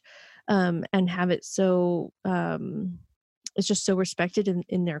much and have it so, it's just so respected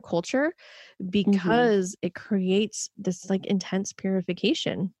in their culture because it creates this like intense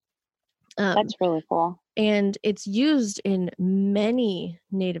purification. That's really cool. And it's used in many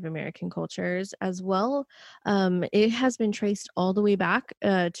Native American cultures as well. It has been traced all the way back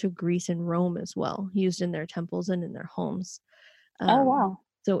to Greece and Rome as well, used in their temples and in their homes. Oh, wow.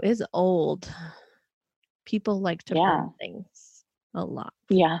 So it's old. People like to burn things a lot.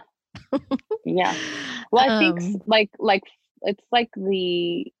 Yeah. Yeah. Well, I think it's like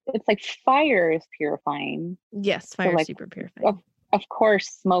fire is purifying. Yes, fire is super purifying. Of course,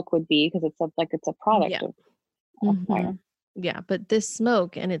 smoke would be, because it's a product of fire. Yeah, but this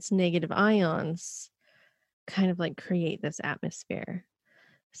smoke and its negative ions kind of like create this atmosphere.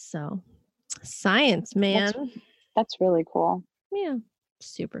 So, science, man. That's really cool. Yeah,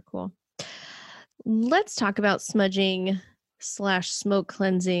 super cool. Let's talk about smudging / smoke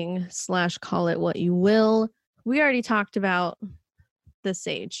cleansing / call it what you will. We already talked about the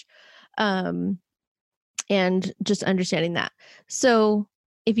sage. And just understanding that. So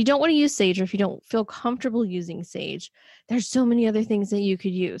if you don't want to use sage, or if you don't feel comfortable using sage, there's so many other things that you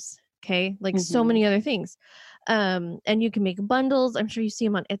could use. Okay. Like so many other things. And you can make bundles. I'm sure you see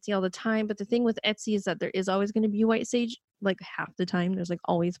them on Etsy all the time. But the thing with Etsy is that there is always going to be white sage. Like half the time, there's like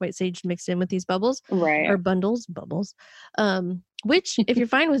always white sage mixed in with these bubbles. Right. Or bubbles. Which if you're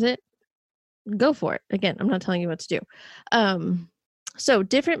fine with it, go for it. Again, I'm not telling you what to do. So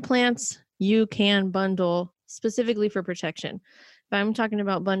different plants you can bundle specifically for protection. If I'm talking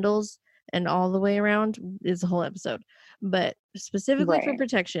about bundles and all the way around is a whole episode, but specifically for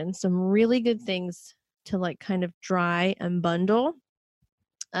protection, some really good things to like kind of dry and bundle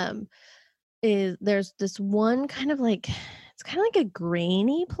is there's this one kind of like, it's kind of like a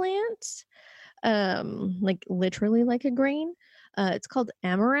grainy plant, like literally like a grain. It's called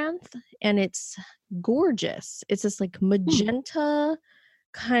amaranth, and it's gorgeous. It's this like magenta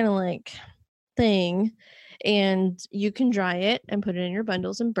kind of like thing, and you can dry it and put it in your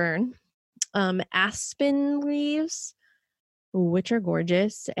bundles and burn. Aspen leaves, which are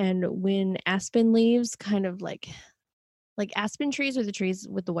gorgeous, and when aspen leaves kind of like aspen trees are the trees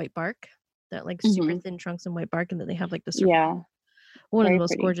with the white bark, that like super thin trunks and white bark, and then they have like the circle. Yeah. One of Very the most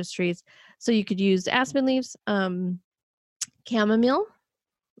pretty. gorgeous trees. So you could use aspen leaves, chamomile.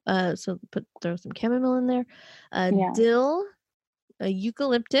 So throw some chamomile in there. Yeah. Dill,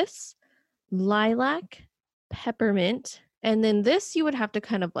 eucalyptus, lilac, peppermint, and then this you would have to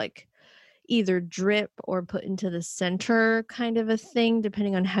kind of like either drip or put into the center kind of a thing,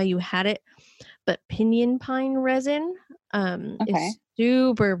 depending on how you had it. But pinyon pine resin Okay. is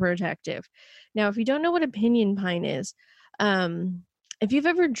super protective. Now, if you don't know what a pinyon pine is, if you've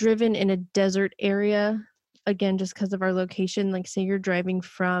ever driven in a desert area, again, just because of our location, like say you're driving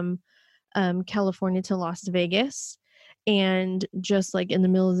from California to Las Vegas, and just like in the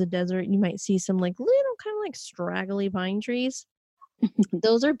middle of the desert, you might see some like little kind of like straggly pine trees.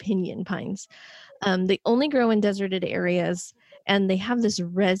 Those are pinyon pines. They only grow in deserted areas, and they have this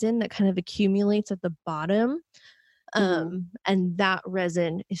resin that kind of accumulates at the bottom. And that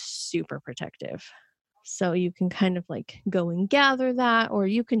resin is super protective. So you can kind of like go and gather that, or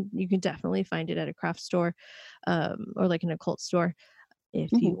you can definitely find it at a craft store, or like an occult store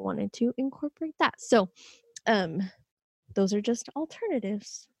if you wanted to incorporate that. So those are just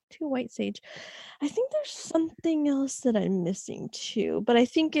alternatives to white sage. I think there's something else that I'm missing too, but I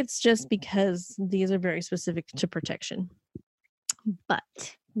think it's just because these are very specific to protection.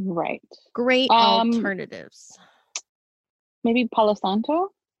 But Right. great alternatives. Maybe Palo Santo?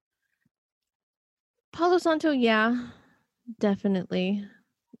 Palo Santo, yeah, definitely.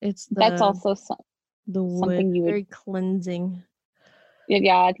 That's also the wood, something you would, very cleansing.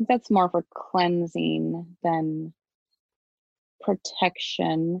 yeah, I think that's more for cleansing than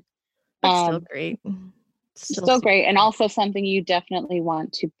protection. But still great. Still great, and also something you definitely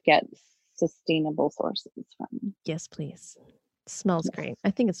want to get sustainable sources from. Yes, please. It smells great.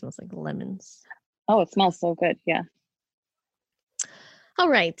 I think it smells like lemons. Oh, it smells so good. Yeah. All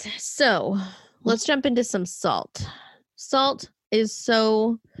right, so let's jump into some salt. Salt is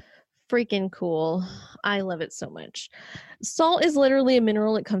so freaking cool. I love it so much. Salt is literally a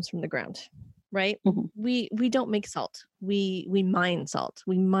mineral. It comes from the ground, right? We don't make salt. We mine salt.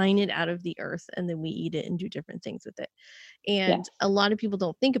 We mine it out of the earth, and then we eat it and do different things with it. And a lot of people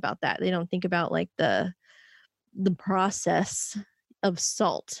don't think about that. They don't think about like the process of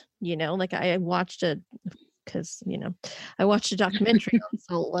salt, you know. Like I watched a documentary on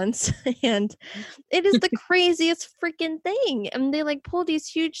salt once, and it is the craziest freaking thing. And they like pull these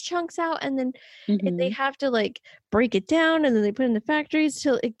huge chunks out, and then they have to like break it down, and then they put it in the factories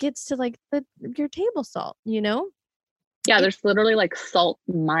till it gets to like your table salt, you know? Yeah, there's literally like salt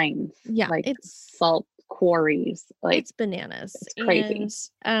mines. Yeah, like it's salt quarries. Like it's bananas. It's crazy.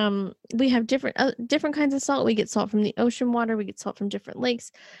 And we have different kinds of salt. We get salt from the ocean water. We get salt from different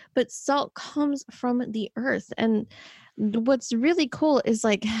lakes, but salt comes from the earth. And what's really cool is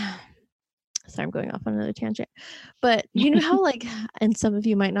like, sorry, I'm going off on another tangent, but you know how like, and some of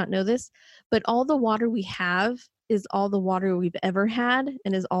you might not know this, but all the water we have is all the water we've ever had,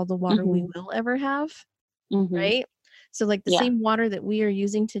 and is all the water we will ever have, right? So like the same water that we are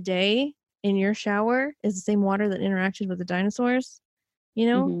using today in your shower is the same water that interacted with the dinosaurs, you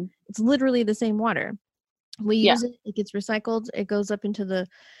know? It's literally the same water. We use it, it gets recycled, it goes up into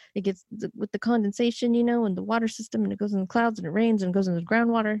with the condensation, you know, and the water system, and it goes in the clouds, and it rains, and it goes into the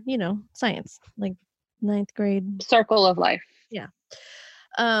groundwater, you know, science, like 9th grade. Circle of life. Yeah.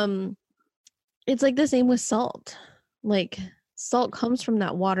 It's like the same with salt. Like salt comes from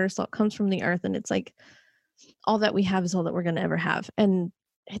that water, salt comes from the earth, and it's like all that we have is all that we're going to ever have. And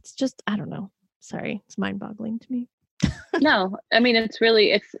it's just, I don't know. Sorry. It's mind boggling to me. No, I mean, it's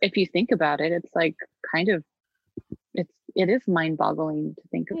if you think about it, it's like kind of, it is mind boggling to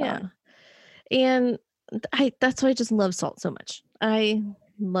think about. Yeah. And that's why I just love salt so much. I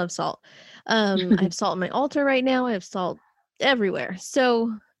love salt. I have salt on my altar right now. I have salt everywhere.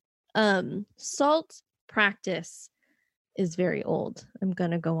 So, salt practice is very old. I'm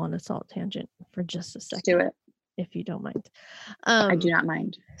going to go on a salt tangent for just a second. Let's do it. If you don't mind. I do not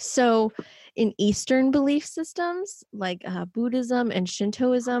mind. So in Eastern belief systems like Buddhism and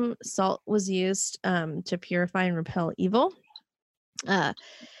Shintoism, salt was used to purify and repel evil.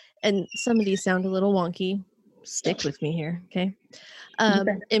 And some of these sound a little wonky. Stick with me here, okay?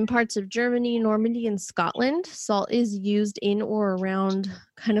 In parts of Germany, Normandy, and Scotland, salt is used in or around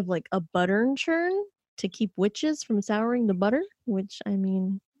kind of like a butter churn. to keep witches from souring the butter, which I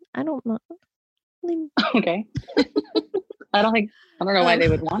mean, I don't know. Okay. I don't know why they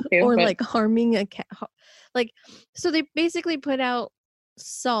would want to. Or but like harming a cat. Like, so they basically put out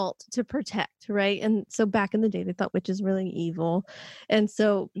salt to protect, right? And so back in the day, they thought witches were really evil. And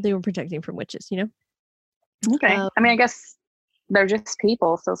so they were protecting from witches, you know? okay. I mean, I guess they're just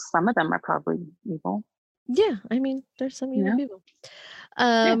people, so some of them are probably evil. Yeah, I mean, there's some evil Yeah. people.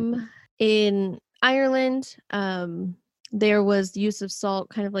 In Ireland, there was the use of salt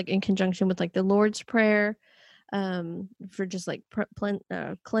kind of like in conjunction with like the Lord's Prayer, for just like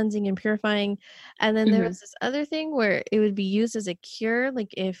cleansing and purifying. And then there was this other thing where it would be used as a cure,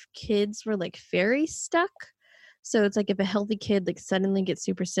 like if kids were like fairy stuck. So it's like if a healthy kid like suddenly gets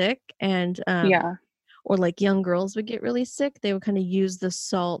super sick, and Yeah. or like young girls would get really sick, they would kind of use the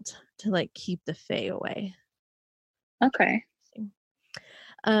salt to like keep the fae away. Okay.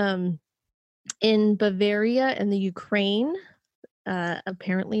 In Bavaria and the Ukraine,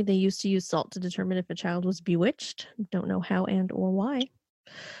 apparently they used to use salt to determine if a child was bewitched. Don't know how and or why.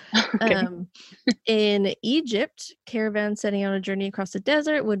 Okay. In Egypt, caravans setting out a journey across the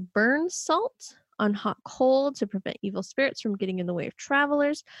desert would burn salt on hot coal to prevent evil spirits from getting in the way of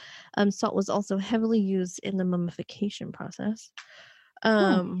travelers. Salt was also heavily used in the mummification process.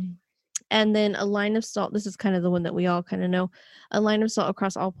 And then a line of salt, this is kind of the one that we all kind of know, a line of salt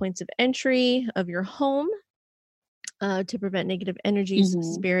across all points of entry of your home to prevent negative energies,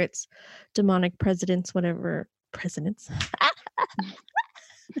 spirits, demonic presidents, whatever presidents.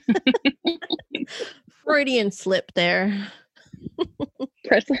 Freudian slip there.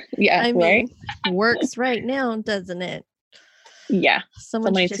 Yeah, I mean, right? works right now, doesn't it? Yeah.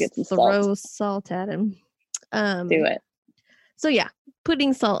 Someone needs to just get some throw salt at him. Do it. So yeah,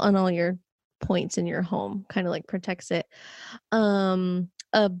 putting salt on all your points in your home kind of like protects it.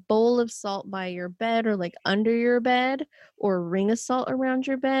 A bowl of salt by your bed or like under your bed, or a ring of salt around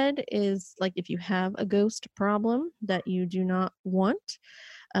your bed is like if you have a ghost problem that you do not want.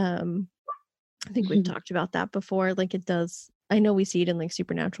 I think we've talked about that before. Like it does, I know we see it in like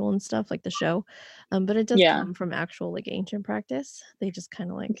Supernatural and stuff like the show, but it does come from actual like ancient practice. They just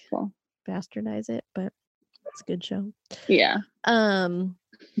kind of like bastardize it, but it's a good show. Yeah. But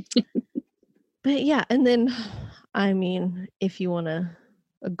yeah, and then I mean, if you want a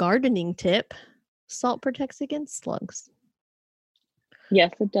gardening tip, salt protects against slugs. Yes,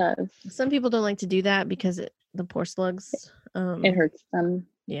 it does. Some people don't like to do that because the poor slugs, it hurts them.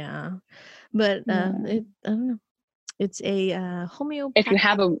 Yeah, but I don't know. It's a homeopathic if you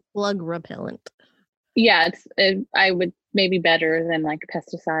have a slug repellent. Yeah, I would maybe better than like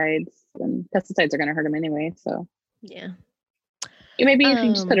pesticides, and pesticides are going to hurt them anyway. So yeah, maybe if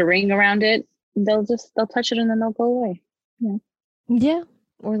you just put a ring around it, they'll touch it and then they'll go away. Yeah. Yeah.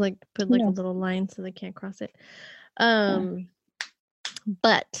 Or like put like a little line so they can't cross it.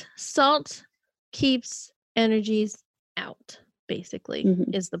 But salt keeps energies out, basically,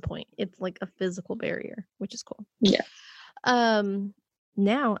 is the point. It's like a physical barrier, which is cool. Yeah.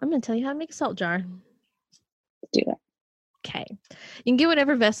 Now I'm going to tell you how to make a salt jar. Let's do it. Okay. You can get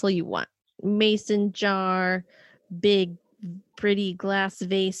whatever vessel you want. Mason jar, big, pretty glass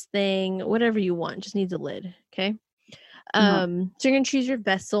vase thing, whatever you want. Just needs a lid. Okay. So you're going to choose your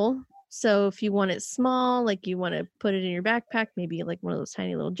vessel. So if you want it small, like you want to put it in your backpack, maybe like one of those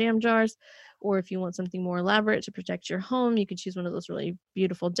tiny little jam jars, or if you want something more elaborate to protect your home, you could choose one of those really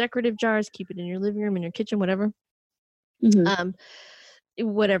beautiful decorative jars, keep it in your living room, in your kitchen, whatever.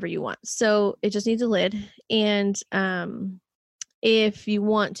 Whatever you want. So it just needs a lid. And if you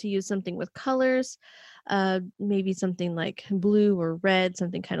want to use something with colors, maybe something like blue or red,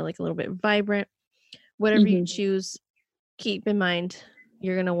 something kind of like a little bit vibrant, whatever you choose, keep in mind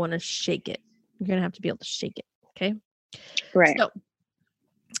you're going to want to shake it. You're going to have to be able to shake it. Okay. Right. So,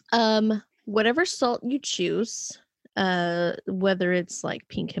 whatever salt you choose, whether it's like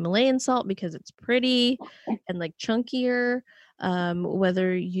pink Himalayan salt because it's pretty and like chunkier,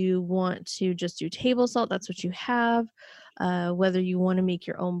 whether you want to just do table salt, that's what you have. Whether you want to make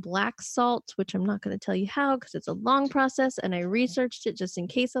your own black salt, which I'm not going to tell you how because it's a long process and I researched it just in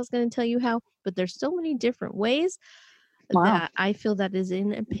case I was going to tell you how, but there's so many different ways that I feel that is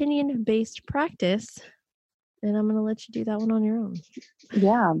an opinion-based practice, and I'm going to let you do that one on your own.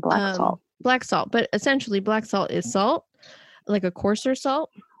 Yeah, black salt. Black salt, but essentially black salt is salt, like a coarser salt,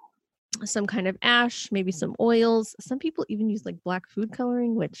 some kind of ash, maybe some oils. Some people even use like black food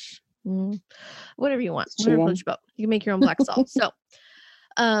coloring, which whatever you want. Whatever floats your boat. You can make your own black salt. So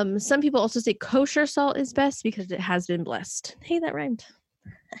some people also say kosher salt is best because it has been blessed. Hey, that rhymed.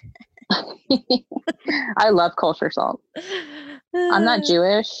 I love kosher salt. I'm not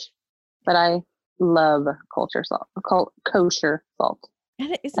Jewish, but I love kosher salt. Kosher salt.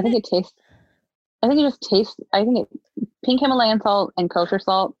 And I think it tastes. I think it just tastes. I think pink Himalayan salt and kosher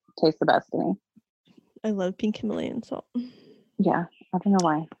salt taste the best to me. I love pink Himalayan salt. Yeah, I don't know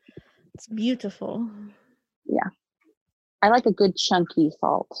why. It's beautiful. Yeah, I like a good chunky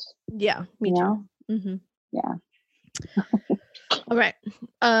salt. Yeah, me too. Mm-hmm. Yeah. All right.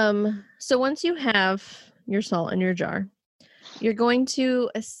 So once you have your salt in your jar, you're going to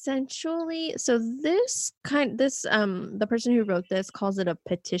essentially, the person who wrote this calls it a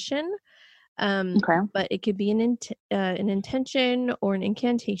petition. Okay. But it could be an intention or an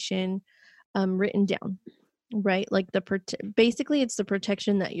incantation written down, right? Like basically it's the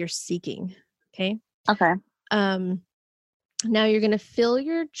protection that you're seeking. Okay. Okay. Now you're going to fill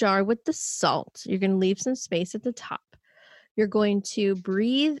your jar with the salt. You're going to leave some space at the top. You're going to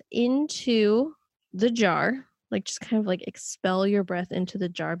breathe into the jar, like just kind of like expel your breath into the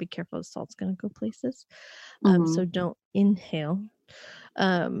jar. Be careful, the salt's going to go places. So don't inhale.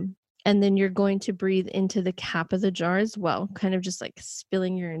 And then you're going to breathe into the cap of the jar as well, kind of just like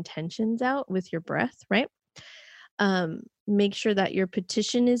spilling your intentions out with your breath, right? Make sure that your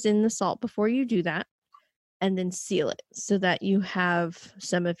petition is in the salt before you do that, and then seal it so that you have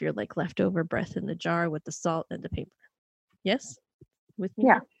some of your like leftover breath in the jar with the salt and the paper. Yes? With me?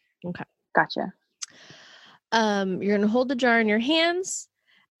 Yeah. Okay. Gotcha. You're going to hold the jar in your hands,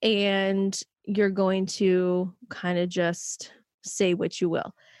 and you're going to kind of just say what you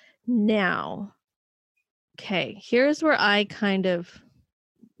will. Now, okay, here's where I kind of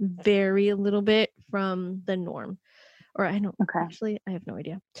vary a little bit from the norm. Or I don't actually, I have no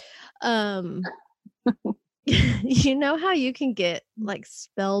idea. You know how you can get like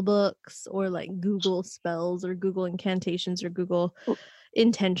spell books or like Google spells or Google incantations or Google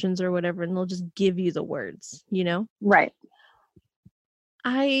intentions or whatever, and they'll just give you the words, you know? Right.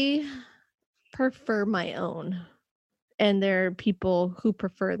 I prefer my own. And there are people who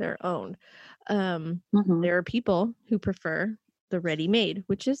prefer their own. There are people who prefer the ready-made,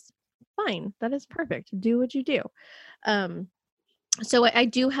 which is fine. That is perfect. Do what you do. So I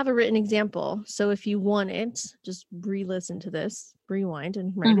do have a written example. So if you want it, just re-listen to this, rewind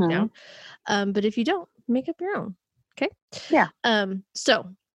and write it down. But if you don't, make up your own. Okay? Yeah. So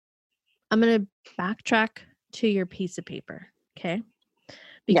I'm going to backtrack to your piece of paper. Okay?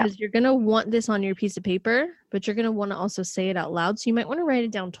 Because you're going to want this on your piece of paper, but you're going to want to also say it out loud. So you might want to write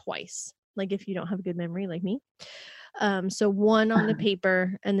it down twice, like if you don't have a good memory like me. So one on the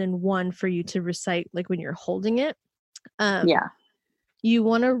paper and then one for you to recite like when you're holding it. You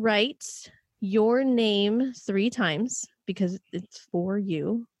want to write your name 3 times because it's for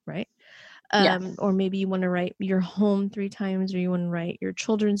you, right? Or maybe you want to write your home 3 times, or you want to write your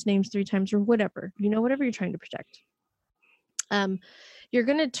children's names 3 times, or whatever, whatever you're trying to protect. You're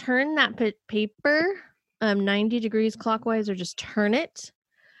going to turn that paper 90 degrees clockwise, or just turn it.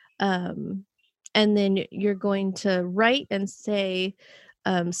 And then you're going to write and say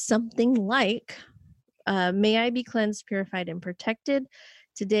something like, may I be cleansed, purified, and protected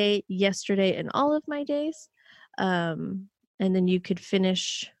today, yesterday, and all of my days. And then you could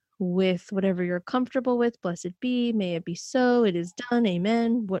finish with whatever you're comfortable with. Blessed be, may it be so, it is done,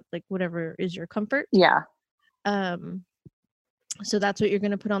 amen. Whatever is your comfort. Yeah. So that's what you're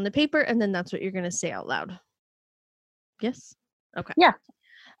going to put on the paper, and then that's what you're going to say out loud. Yes? Okay. Yeah.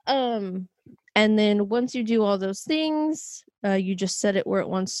 And then once you do all those things, you just set it where it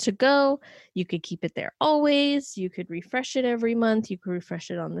wants to go. You could keep it there always. You could refresh it every month. You could refresh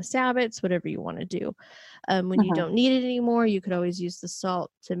it on the Sabbaths, whatever you want to do. When you don't need it anymore, you could always use the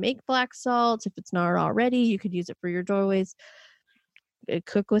salt to make black salt. If it's not already, you could use it for your doorways.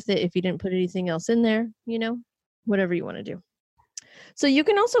 Cook with it if you didn't put anything else in there, whatever you want to do. So you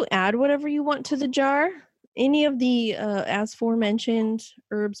can also add whatever you want to the jar. Any of the as aforementioned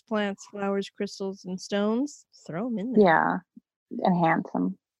herbs, plants, flowers, crystals, and stones, throw them in there. Yeah. Enhance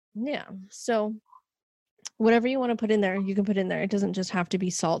them. Yeah. So whatever you want to put in there, you can put in there. It doesn't just have to be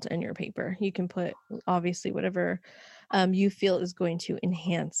salt in your paper. You can put obviously whatever you feel is going to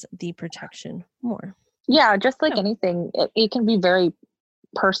enhance the protection more. Yeah. Just like anything, it can be very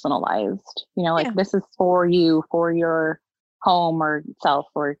personalized. This is for you, for your home or self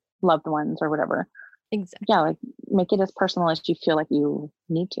or loved ones or whatever. Exactly. Yeah, like make it as personal as you feel like you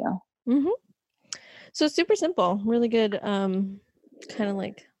need to. So super simple, really good, kind of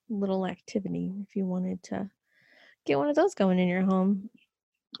like little activity if you wanted to get one of those going in your home.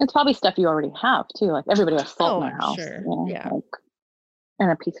 It's probably stuff you already have too. Like everybody has salt in their house. Sure.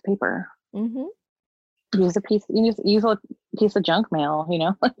 And a piece of paper. Mm-hmm. Use a piece of junk mail.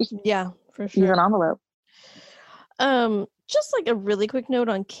 Yeah, for sure. Use an envelope. Just like a really quick note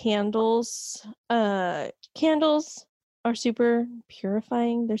on candles. Candles are super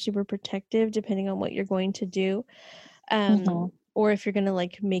purifying. They're super protective depending on what you're going to do. Mhm. Or if you're going to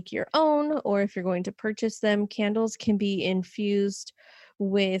like make your own, or if you're going to purchase them, candles can be infused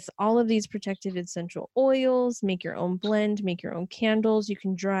with all of these protective essential oils. Make your own blend, make your own candles. You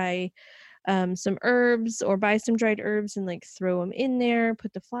can dry some herbs or buy some dried herbs and like throw them in there,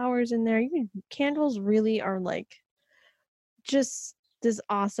 put the flowers in there. Candles really are like just this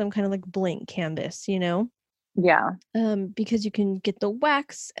awesome kind of like blank canvas, Yeah. because you can get the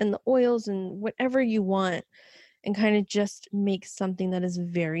wax and the oils and whatever you want and kind of just make something that is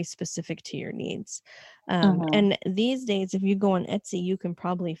very specific to your needs. Mhm. And these days, if you go on Etsy, you can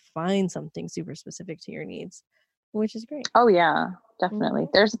probably find something super specific to your needs, which is great. Oh yeah, definitely.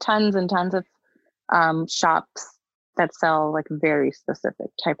 Mhm. There's tons and tons of shops that sell like very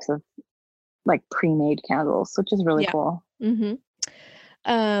specific types of like pre-made candles, which is really Yeah. cool. Mm-hmm.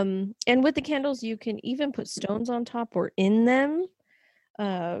 And with the candles, you can even put stones on top or in them.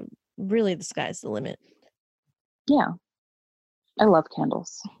 Really, the sky's the limit. Yeah. I love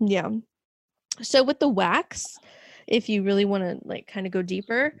candles. Yeah. So with the wax, if you really want to like kind of go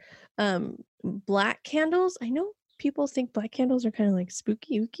deeper, black candles, I know people think black candles are kind of like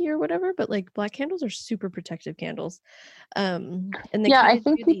spooky ooky or whatever, but like black candles are super protective candles. And they Yeah, kind I of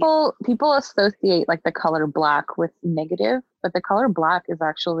think do the people associate like the color black with negative, but the color black is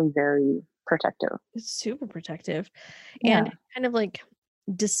actually very protective. it's super protective and Yeah. it kind of like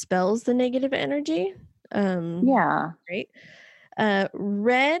dispels the negative energy. Yeah. Right.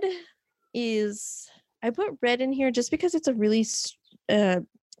 Red is I put red in here just because it's a really kind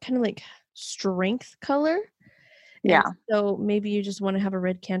of like strength color. And Yeah. so maybe you just want to have a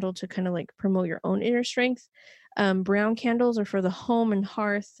red candle to kind of like promote your own inner strength. Brown candles are for the home and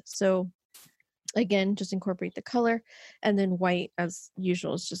hearth. So again, just incorporate the color. And then white, as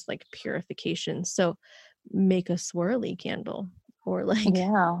usual, is just like purification. So make a swirly candle or like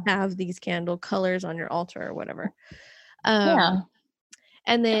Yeah. have these candle colors on your altar or whatever. Um, Yeah.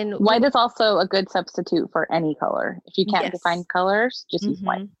 and then White is also a good substitute for any color. If you can't define yes. colors, just use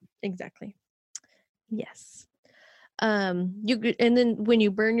white. Exactly. Yes. And then when you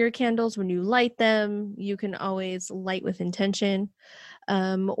burn your candles, when you light them, you can always light with intention,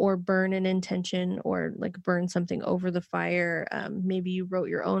 or burn an intention, or like burn something over the fire. Maybe you wrote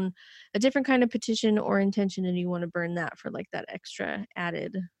a different kind of petition or intention, and you want to burn that for like that extra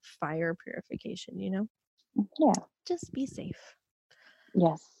added fire purification, Yeah. just be safe.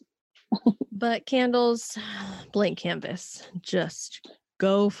 Yes. But candles, blank canvas, just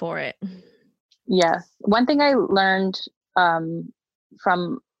go for it. Yes. One thing I learned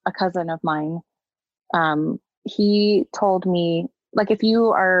from a cousin of mine, he told me, like, if you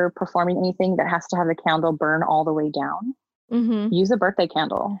are performing anything that has to have the candle burn all the way down, Mm-hmm. use a birthday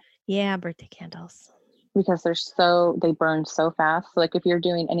candle Yeah, birthday candles. because they burn so fast. So, like, if you're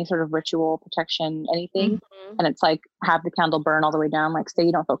doing any sort of ritual protection, anything, Mm-hmm. and it's like have the candle burn all the way down, like, say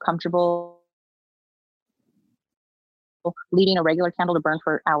you don't feel comfortable leaving a regular candle to burn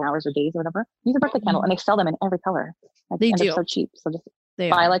for hours or days or whatever, use a birthday candle, and they sell them in every color. Like, They and they're do. so cheap. So just They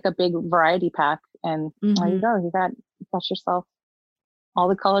buy are. like a big variety pack, and there you go. You got yourself all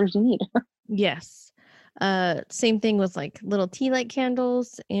the colors you need. Yes. Same thing with like little tea light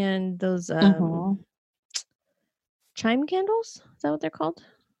candles and those Mhm. chime candles. Is that what they're called?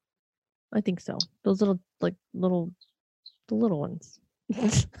 I think so. Those the little ones.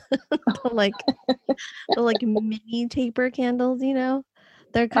 the like mini taper candles,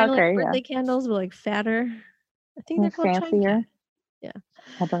 They're kind of like Okay, yeah. birthday candles, but like fatter. I think they're And called chime fancier. Yeah.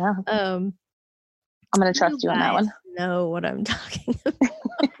 I don't know. Um, I'm gonna you trust you on that guys one. know what I'm talking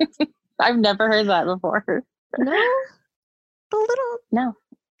about. I've never heard that before. No, the little. No,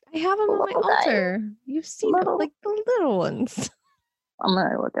 I have them the on my little guy. altar. You've seen Little. like the little ones. I'm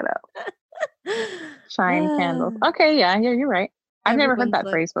gonna look it up. Chime candles. Okay, yeah, you're right. I've never heard Everyone's that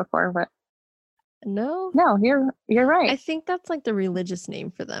like, phrase before, but no, no, you're I right. think that's like the religious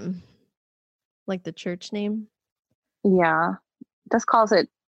name for them, like the church name. Yeah, this calls it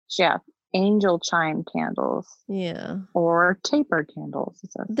angel chime candles Yeah, or tapered candles.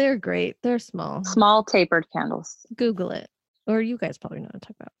 It says. they're great. They're small. Small tapered candles. Google it, or you guys probably know what I'm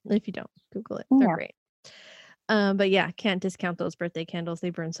talking about. If you don't, Google it. They're Yeah. great. But yeah, can't discount those birthday candles. They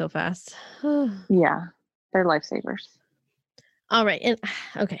burn so fast. Yeah, they're lifesavers. All right, and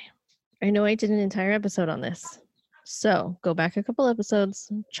okay, I know I did an entire episode on this, so go back a couple episodes.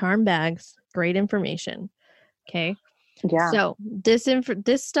 Charm bags, great information. Okay. Yeah. So this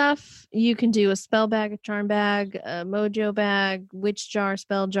stuff you can do a spell bag, a charm bag, a mojo bag, witch jar,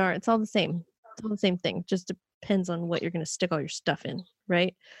 spell jar. It's all the same. It's all the same thing. Just depends on what you're going to stick all your stuff in,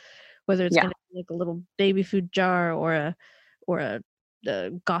 right? Whether it's Yeah. going to be like a little baby food jar or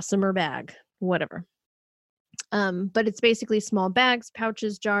a gossamer bag, whatever. But it's basically small bags,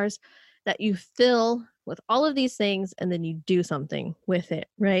 pouches, jars that you fill with all of these things, and then you do something with it,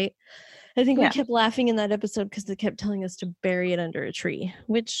 right? I think we Yeah. kept laughing in that episode because they kept telling us to bury it under a tree,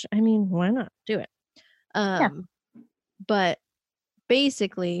 which, I mean, why not do it? But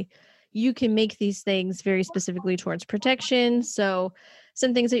basically, you can make these things very specifically towards protection. So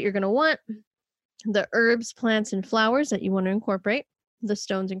some things that you're going to want: the herbs, plants, and flowers that you want to incorporate, the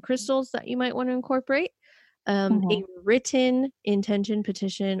stones and crystals that you might want to incorporate, a written intention,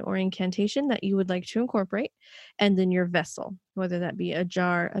 petition, or incantation that you would like to incorporate, and then your vessel, whether that be a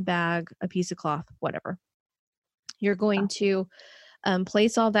jar, a bag, a piece of cloth, whatever. You're going to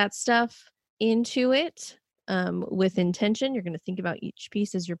place all that stuff into it with intention. You're going to think about each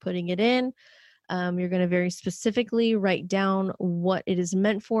piece as you're putting it in. You're going to very specifically write down what it is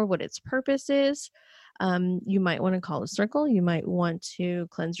meant for, what its purpose is. You might want to call a circle. You might want to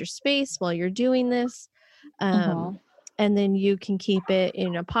cleanse your space while you're doing this. And then you can keep it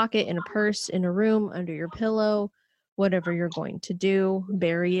in a pocket, in a purse, in a room, under your pillow, whatever you're going to do.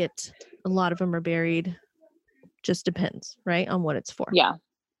 Bury it. A lot of them are buried. Just depends, right, on what it's for. Yeah.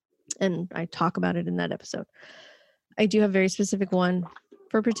 And I talk about it in that episode. I do have a very specific one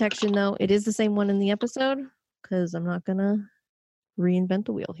for protection, though. It is the same one in the episode because I'm not going to reinvent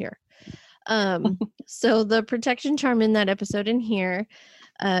the wheel here. So the protection charm in that episode in here,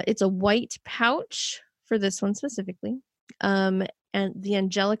 it's a white pouch for this one specifically. And the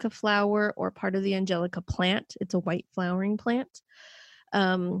angelica flower, or part of the angelica plant. It's a white flowering plant.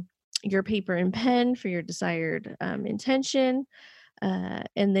 Your paper and pen for your desired intention.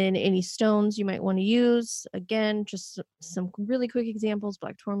 And then any stones you might want to use. Again, just some really quick examples: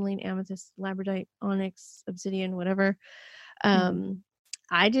 black tourmaline, amethyst, labradorite, onyx, obsidian, whatever.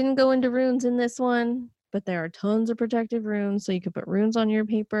 I didn't go into runes in this one, but there are tons of protective runes. So you could put runes on your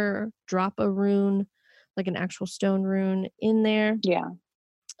paper, drop a rune, like an actual stone rune, in there. Yeah.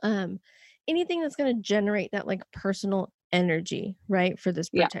 Anything that's going to generate that like personal energy, right, for this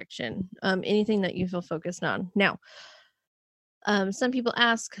protection. Anything that you feel focused on. Now, some people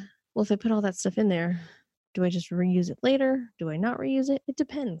ask, well, if I put all that stuff in there, do I just reuse it later? Do I not reuse it? It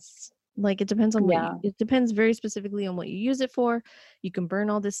depends. Like, it depends on it depends very specifically on what you use it for. You can burn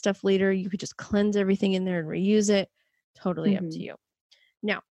all this stuff later. You could just cleanse everything in there and reuse it. Totally up to you.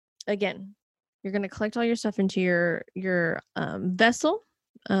 Now, again, you're going to collect all your stuff into your vessel.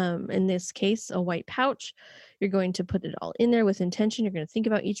 In this case, a white pouch. You're going to put it all in there with intention. You're going to think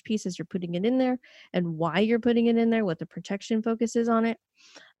about each piece as you're putting it in there and why you're putting it in there, what the protection focus is on it.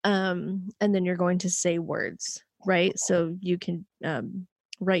 And then you're going to say words, right? So you can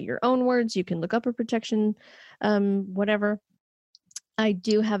write your own words. You can look up a protection, whatever. I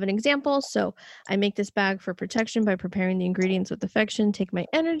do have an example. So I make this bag for protection by preparing the ingredients with affection, take my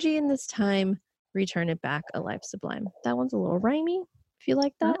energy in this time, return it back alive, sublime. That one's a little rhymey, if you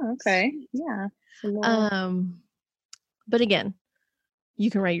like that. Oh, okay. Yeah. But again,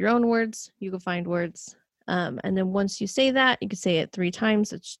 you can write your own words. You can find words. And then once you say that, you can say it 3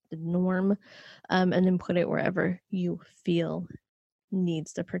 times. It's the norm. And then put it wherever you feel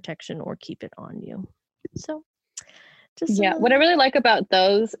needs the protection or keep it on you. So just what I really like about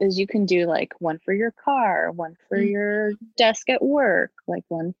those is you can do like one for your car, one for your desk at work, like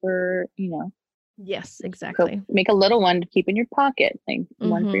one for, yes, exactly. Make a little one to keep in your pocket, like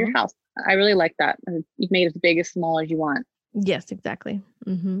one for your house. I really like that. You've made it as big as small as you want. Yes, exactly.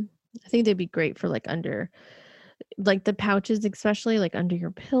 I think they'd be great for like under, like the pouches, especially like under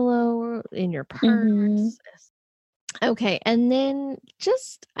your pillow or in your purse. Okay, and then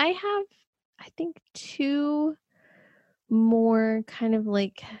I have, I think, 2 more kind of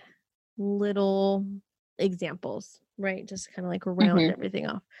like little examples, right? Just kind of like round everything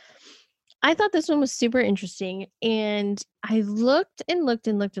off. I thought this one was super interesting, and I looked and looked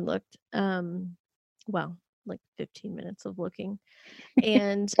and looked and looked. Well, like 15 minutes of looking,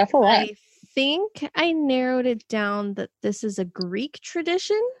 and that's a lot. I think I narrowed it down that this is a Greek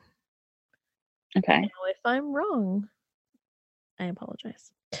tradition. Okay. Now, if I'm wrong, I apologize.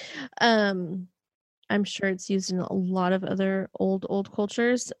 I'm sure it's used in a lot of other old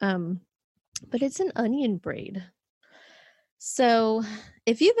cultures, but it's an onion braid. So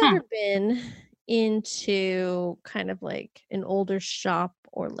if you've ever been into kind of like an older shop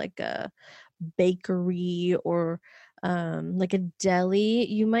or like a bakery or like a deli,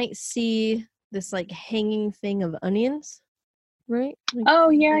 you might see this like hanging thing of onions, right?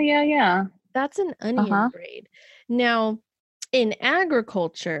 Like, yeah. that's an onion braid. Now, in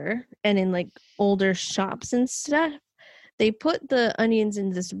agriculture and in like older shops and stuff, they put the onions in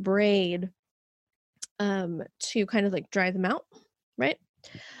this braid to kind of like dry them out, right?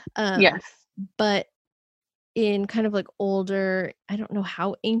 Yes. But in kind of like older, I don't know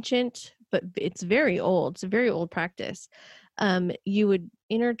how ancient, but it's very old. It's a very old practice. You would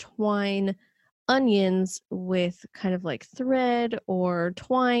intertwine onions with kind of like thread or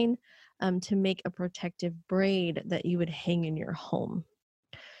twine to make a protective braid that you would hang in your home.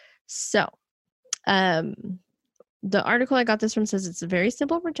 So, the article I got this from says it's a very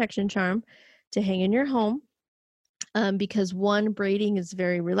simple protection charm to hang in your home. Because one, braiding is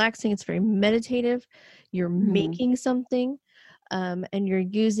very relaxing, it's very meditative. You're making something, and you're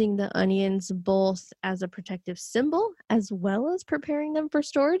using the onions both as a protective symbol as well as preparing them for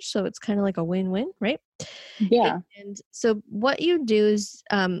storage. So it's kind of like a win-win, right? Yeah. And so what you do is,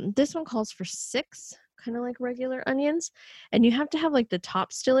 this one calls for 6 kind of like regular onions, and you have to have like the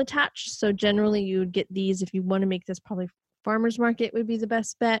top still attached. So generally you would get these, if you want to make this, probably farmer's market would be the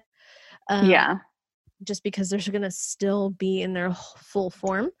best bet. Yeah. Just because they're going to still be in their full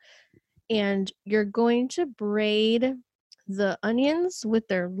form. And you're going to braid the onions with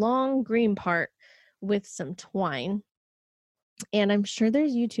their long green part with some twine. And I'm sure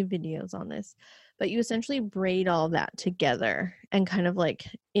there's YouTube videos on this, but you essentially braid all that together and kind of like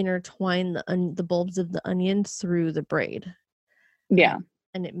intertwine the bulbs of the onion through the braid. Yeah.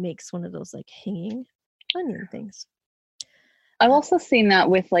 And it makes one of those like hanging onion things. I've also seen that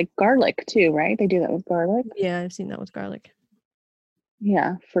with like garlic too, right? They do that with garlic. Yeah, I've seen that with garlic.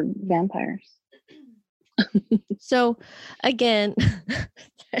 Yeah, for vampires. So again,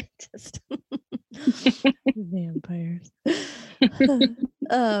 I just vampires.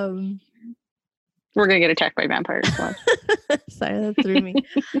 We're gonna get attacked by vampires. Watch. Sorry, that threw me.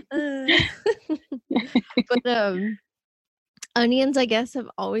 But onions, I guess, have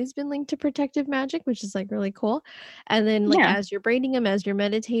always been linked to protective magic, which is like really cool. And then like as you're braiding them, as you're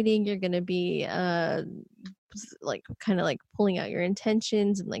meditating, you're gonna be like kind of like pulling out your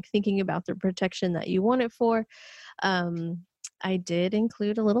intentions and like thinking about the protection that you want it for. I did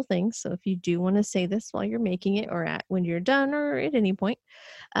include a little thing, so if you do want to say this while you're making it or when you're done or at any point,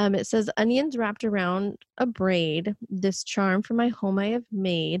 it says, onions wrapped around a braid, this charm for my home I have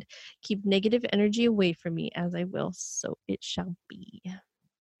made, keep negative energy away from me, as I will, so it shall be.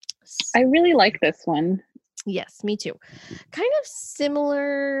 I really like this one. Yes, me too. Kind of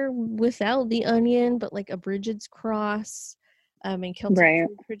similar without the onion, but like a Bridget's cross, in Celtic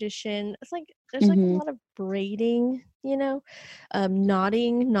food tradition. It's like there's like a lot of braiding, you know.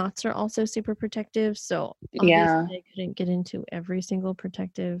 Knots are also super protective. So obviously I couldn't get into every single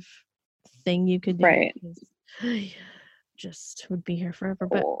protective thing you could do. Right. I just would be here forever.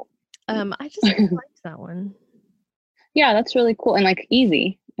 But I just really liked that one. Yeah, that's really cool and like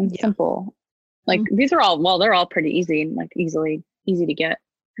easy and simple. Like these are all, well, they're all pretty easy and like easy to get.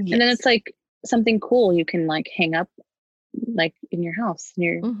 Yes. And then it's like something cool you can like hang up like in your house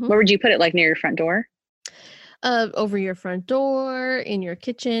near, where would you put it? Like near your front door? Over your front door, in your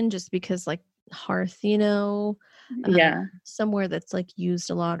kitchen, just because like hearth, you know, somewhere that's like used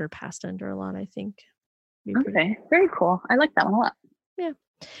a lot or passed under a lot, I think. Okay, very cool. I like that one a lot. Yeah.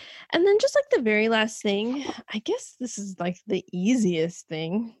 And then just like the very last thing, I guess this is like the easiest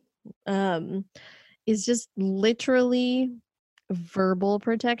thing, is just literally verbal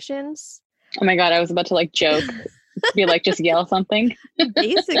protections. Oh my God, I was about to like joke. Be like, just yell something.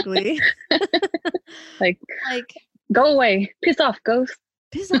 Basically. like go away, piss off, ghost.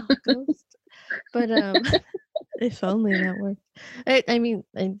 Piss off, ghost. But if only that worked. I mean,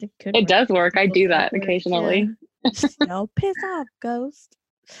 it does work. I do that occasionally. Yell, piss off, ghost.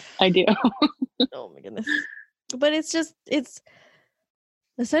 I do. Oh my goodness. But it's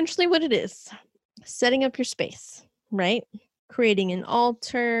essentially what it is. Setting up your space, right? Creating an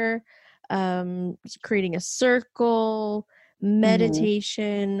altar, creating a circle,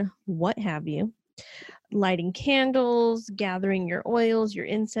 meditation, what have you. Lighting candles, gathering your oils, your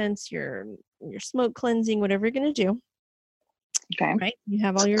incense, your smoke cleansing, whatever you're going to do. Okay. Right? You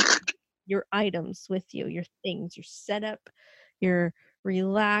have all your items with you, your things, your setup, you're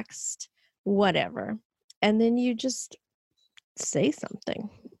relaxed, whatever. And then you just say something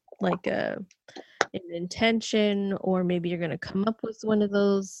like an intention, or maybe you're going to come up with one of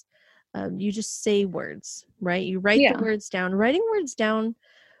those. You just say words, right? You write the words down. Writing words down,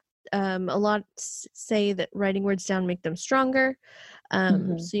 a lot say that writing words down make them stronger.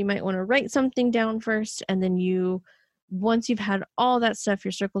 So you might want to write something down first, and then once you've had all that stuff,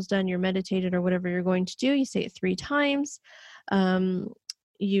 your circle's done, you're meditated or whatever you're going to do, you say it 3 times.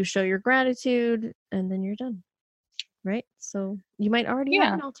 You show your gratitude, and then you're done. right? So you might already have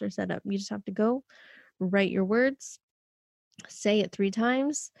Yeah. an altar set up. You just have to go write your words, say it 3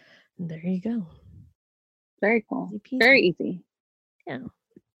 times, and there you go. Very cool. Easy peasy. Very easy. Yeah.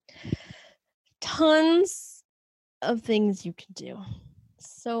 Tons of things you can do.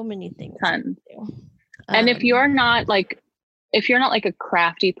 So many things. Tons. You can do. And if you're not like a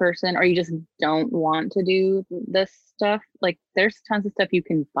crafty person, or you just don't want to do this stuff, like there's tons of stuff you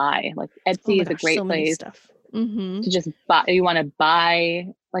can buy. Like oh Etsy my is a gosh, great so many place stuff. Mm-hmm. to just buy. You want to buy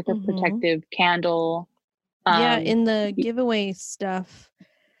like a Mhm. protective candle. Yeah, in the y- giveaway stuff,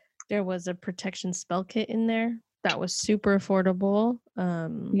 there was a protection spell kit in there that was super affordable.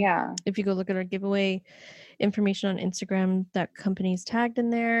 yeah. If you go look at our giveaway information on Instagram, that company's tagged in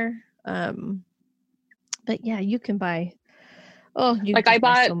there. But yeah, you can buy. Oh, you Like can I just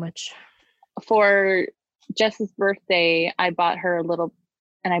buy bought so much. for Jess's birthday, I bought her a little,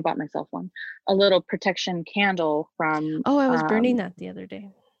 and I bought myself one, a little protection candle from. Oh, I was burning that the other day.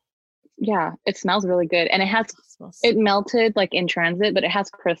 Yeah, it smells really good, and Smells it melted like in transit, but it has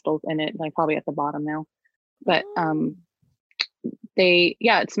crystals in it, like probably at the bottom now. But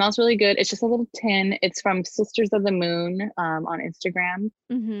it smells really good. It's just a little tin. It's from Sisters of the Moon on Instagram,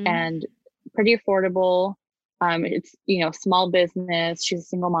 Mhm. and pretty affordable. It's small business. She's a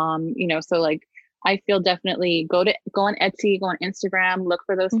single mom, so like I feel definitely go on Etsy, go on Instagram, look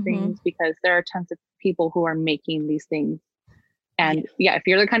for those Mhm. things, because there are tons of people who are making these things. And yeah, if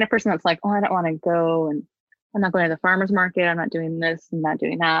you're the kind of person that's like, oh, I don't want to go, and I'm not going to the farmer's market, I'm not doing this, I'm not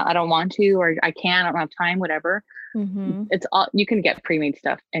doing that, I don't want to, or I can't, I don't have time, whatever. Mhm. It's all, you can get pre-made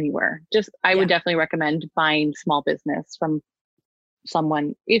stuff anywhere. I would definitely recommend buying small business from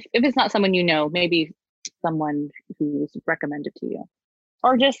someone. If it's not someone maybe someone who's recommended to you,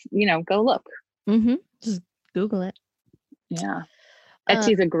 or just go look. Mhm. Just Google it. Yeah,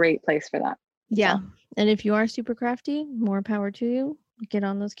 Etsy's a great place for that. Yeah, and if you are super crafty, more power to you. Get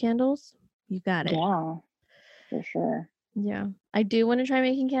on those candles. You got it. Yeah, for sure. Yeah, I do want to try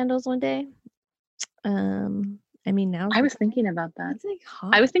making candles one day. I mean, now I was thinking about that. it's like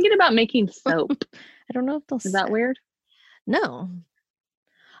hot. I was thinking about making soap. I don't know if they'll. Is that weird? No,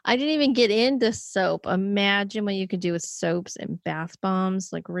 I didn't even get into soap. Imagine what you could do with soaps and bath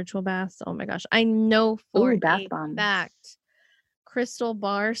bombs, like ritual baths. Oh my gosh, I know for bath a bombs. fact, Crystal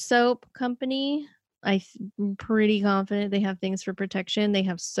Bar Soap Company. I'm pretty confident they have things for protection. They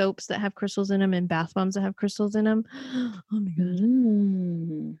have soaps that have crystals in them and bath bombs that have crystals in them. Oh my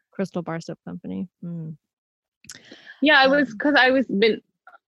god. Crystal Bar Soap Company. Yeah, this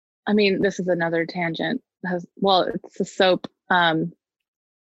is another tangent. It's a soap. I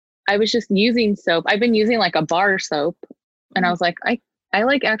was just using soap. I've been using like a bar soap, and I was like, I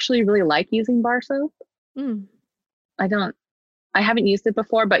like actually really like using bar soap. I haven't used it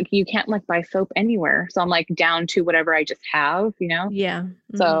before, but you can't like buy soap anywhere. So I'm like down to whatever I just have, Yeah.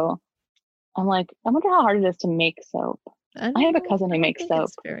 So I'm like, I wonder how hard it is to make soap. I have a cousin who makes soap.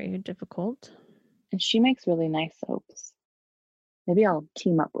 It's very difficult. And she makes really nice soaps. Maybe I'll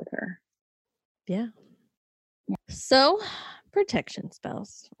team up with her. Yeah. So, protection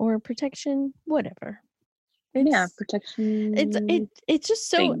spells or protection, whatever. Protection. It's just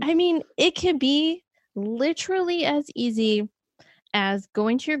so. things. I mean, it can be literally as easy as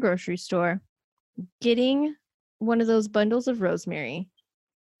going to your grocery store, getting one of those bundles of rosemary,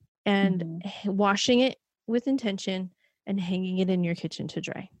 and washing it with intention and hanging it in your kitchen to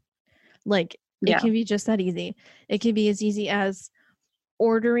dry. Like it can be just that easy. It can be as easy as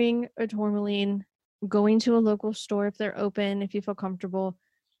ordering a tourmaline, going to a local store if they're open, if you feel comfortable,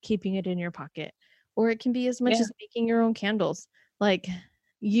 keeping it in your pocket. Or it can be as much as making your own candles. Like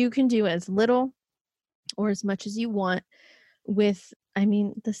you can do as little or as much as you want with,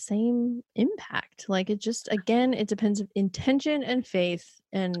 the same impact. Like it just, again, it depends on intention and faith,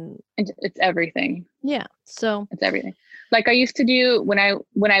 and it's everything. Yeah. So it's everything. Like I used to do when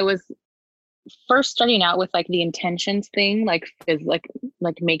I was first starting out with like the intentions thing, like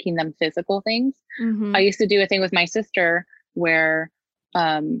making them physical things. I used to do a thing with my sister where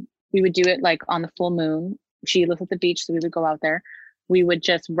we would do it like on the full moon. She lives at the beach, so we would go out there. We would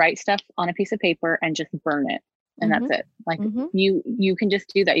just write stuff on a piece of paper and just burn it. And that's it. Like you can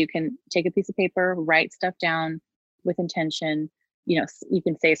just do that. You can take a piece of paper, write stuff down with intention. You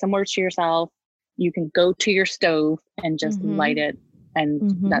can say some words to yourself. You can go to your stove and just light it.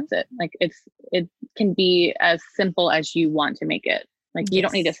 And that's it. Like it can be as simple as you want to make it. Like you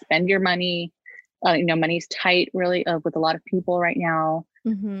don't need to spend your money. Money's tight really with a lot of people right now.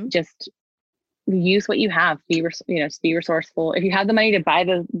 Just use what you have. Be resourceful. If you have the money to buy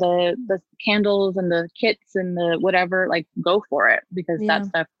the candles and the kits and the whatever, like go for it, because that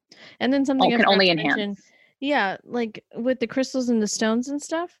stuff and then something can only enhance. Yeah, like with the crystals and the stones and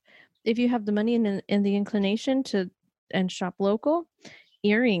stuff, if you have the money and the inclination and shop local,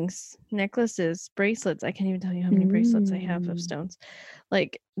 earrings, necklaces, bracelets. I can't even tell you how many bracelets I have of stones.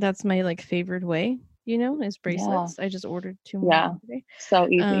 Like that's my like favorite way, is bracelets. I just ordered 2 more today. So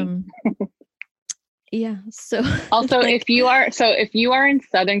easy. Yeah. So also, if you are in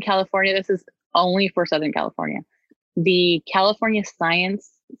Southern California, this is only for Southern California. The California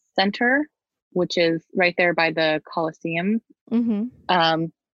Science Center, which is right there by the Coliseum.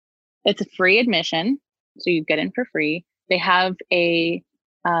 It's a free admission, so you get in for free. They have a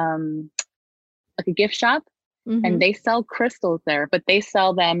like a gift shop, and they sell crystals there, but they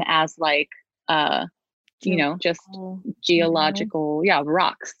sell them as like just geological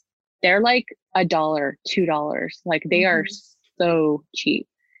rocks. They're like $1, $2. Like they are so cheap.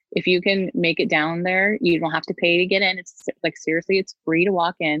 If you can make it down there, you don't have to pay to get in. It's like, seriously, it's free to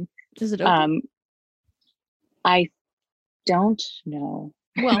walk in. Is it open? I don't know.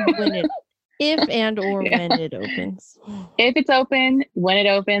 Well, when it opens. If it's open, when it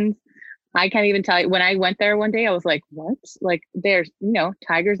opens, I can't even tell you. When I went there one day, I was like, what? Like there's,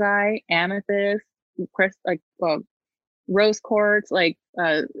 tiger's eye, amethyst, rose quartz, like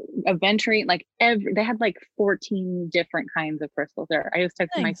aventurine, like they had like 14 different kinds of crystals there. I was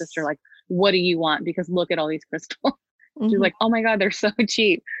texting my sister, like, what do you want? Because look at all these crystals. She's like, oh my God, they're so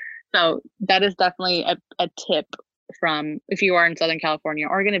cheap. So that is definitely a tip from if you are in Southern California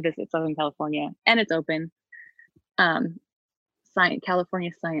or going to visit Southern California and it's open.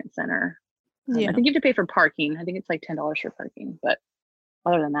 California Science Center. I think you have to pay for parking. I think it's like $10 for parking, but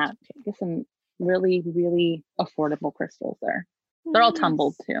other than that, get some really, really affordable crystals there. They're all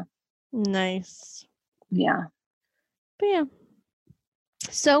tumbled too. Nice. Yeah. But yeah.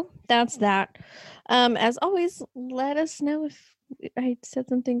 So that's that. As always, let us know if I said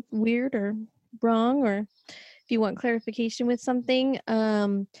something weird or wrong, or if you want clarification with something.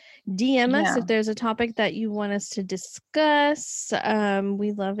 DM us if there's a topic that you want us to discuss.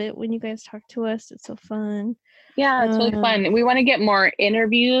 We love it when you guys talk to us. It's so fun. Yeah, it's really fun. We want to get more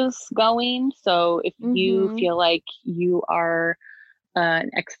interviews going. So if you feel like you are an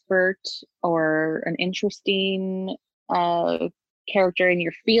expert or an interesting character in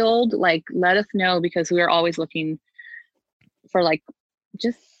your field, like let us know, because we are always looking for like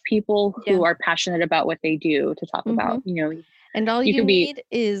just people who are passionate about what they do to talk about, And all you need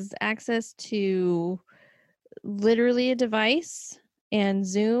is access to literally a device and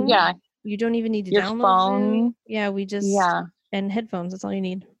Zoom. Yeah. You don't even need to your download phone. Zoom. Yeah, and headphones. That's all you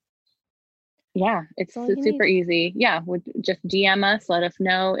need. Yeah, it's super easy. Yeah, just DM us. Let us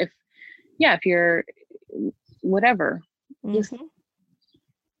know if you're whatever. Just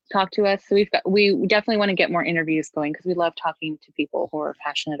talk to us. So we definitely want to get more interviews going, because we love talking to people who are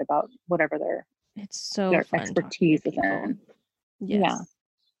passionate about whatever their expertise is in. Yes. Yeah,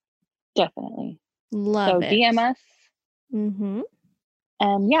 definitely. Love it. So DM us.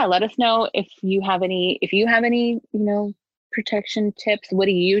 Let us know if you have any protection tips. What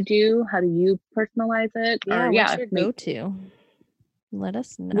do you do? How do you personalize it? What's your go-to? Let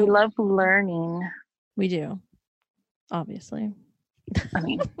us know. We love learning. We do. Obviously. I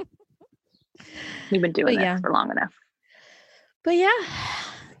mean, we've been doing this for long enough. But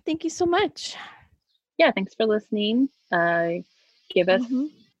thank you so much. Yeah, thanks for listening. Give us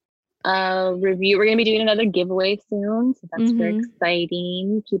a review. We're going to be doing another giveaway soon, so that's very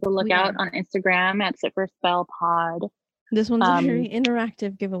exciting. Keep a lookout on Instagram at Sit for a Spell Pod. This one's a very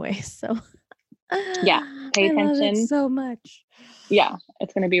interactive giveaway, so pay attention. I love it so much. Yeah,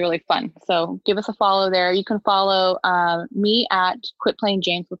 it's going to be really fun. So give us a follow there. You can follow me at Quit Playing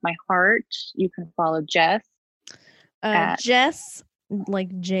James with My Heart. You can follow Jess. Jess,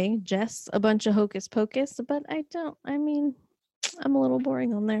 like Jess, a bunch of hocus pocus, but I'm a little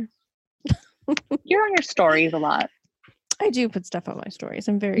boring on there. You're on your stories a lot. I do put stuff on my stories.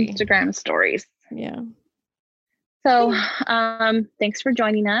 I'm very Instagram stories. Yeah. So thanks for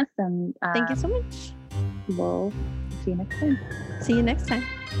joining us, and thank you so much. We'll see you next time. See you next time.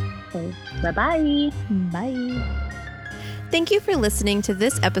 Okay. Bye-bye. Bye. Thank you for listening to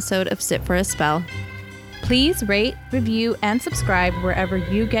this episode of Sit for a Spell. Please rate, review, and subscribe wherever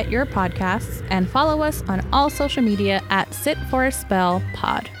you get your podcasts, and follow us on all social media at Sit for a Spell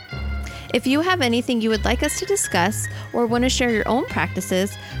Pod. If you have anything you would like us to discuss or want to share your own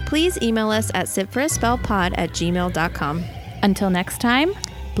practices, please email us at sitforaspellpod@gmail.com. Until next time,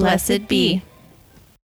 blessed be.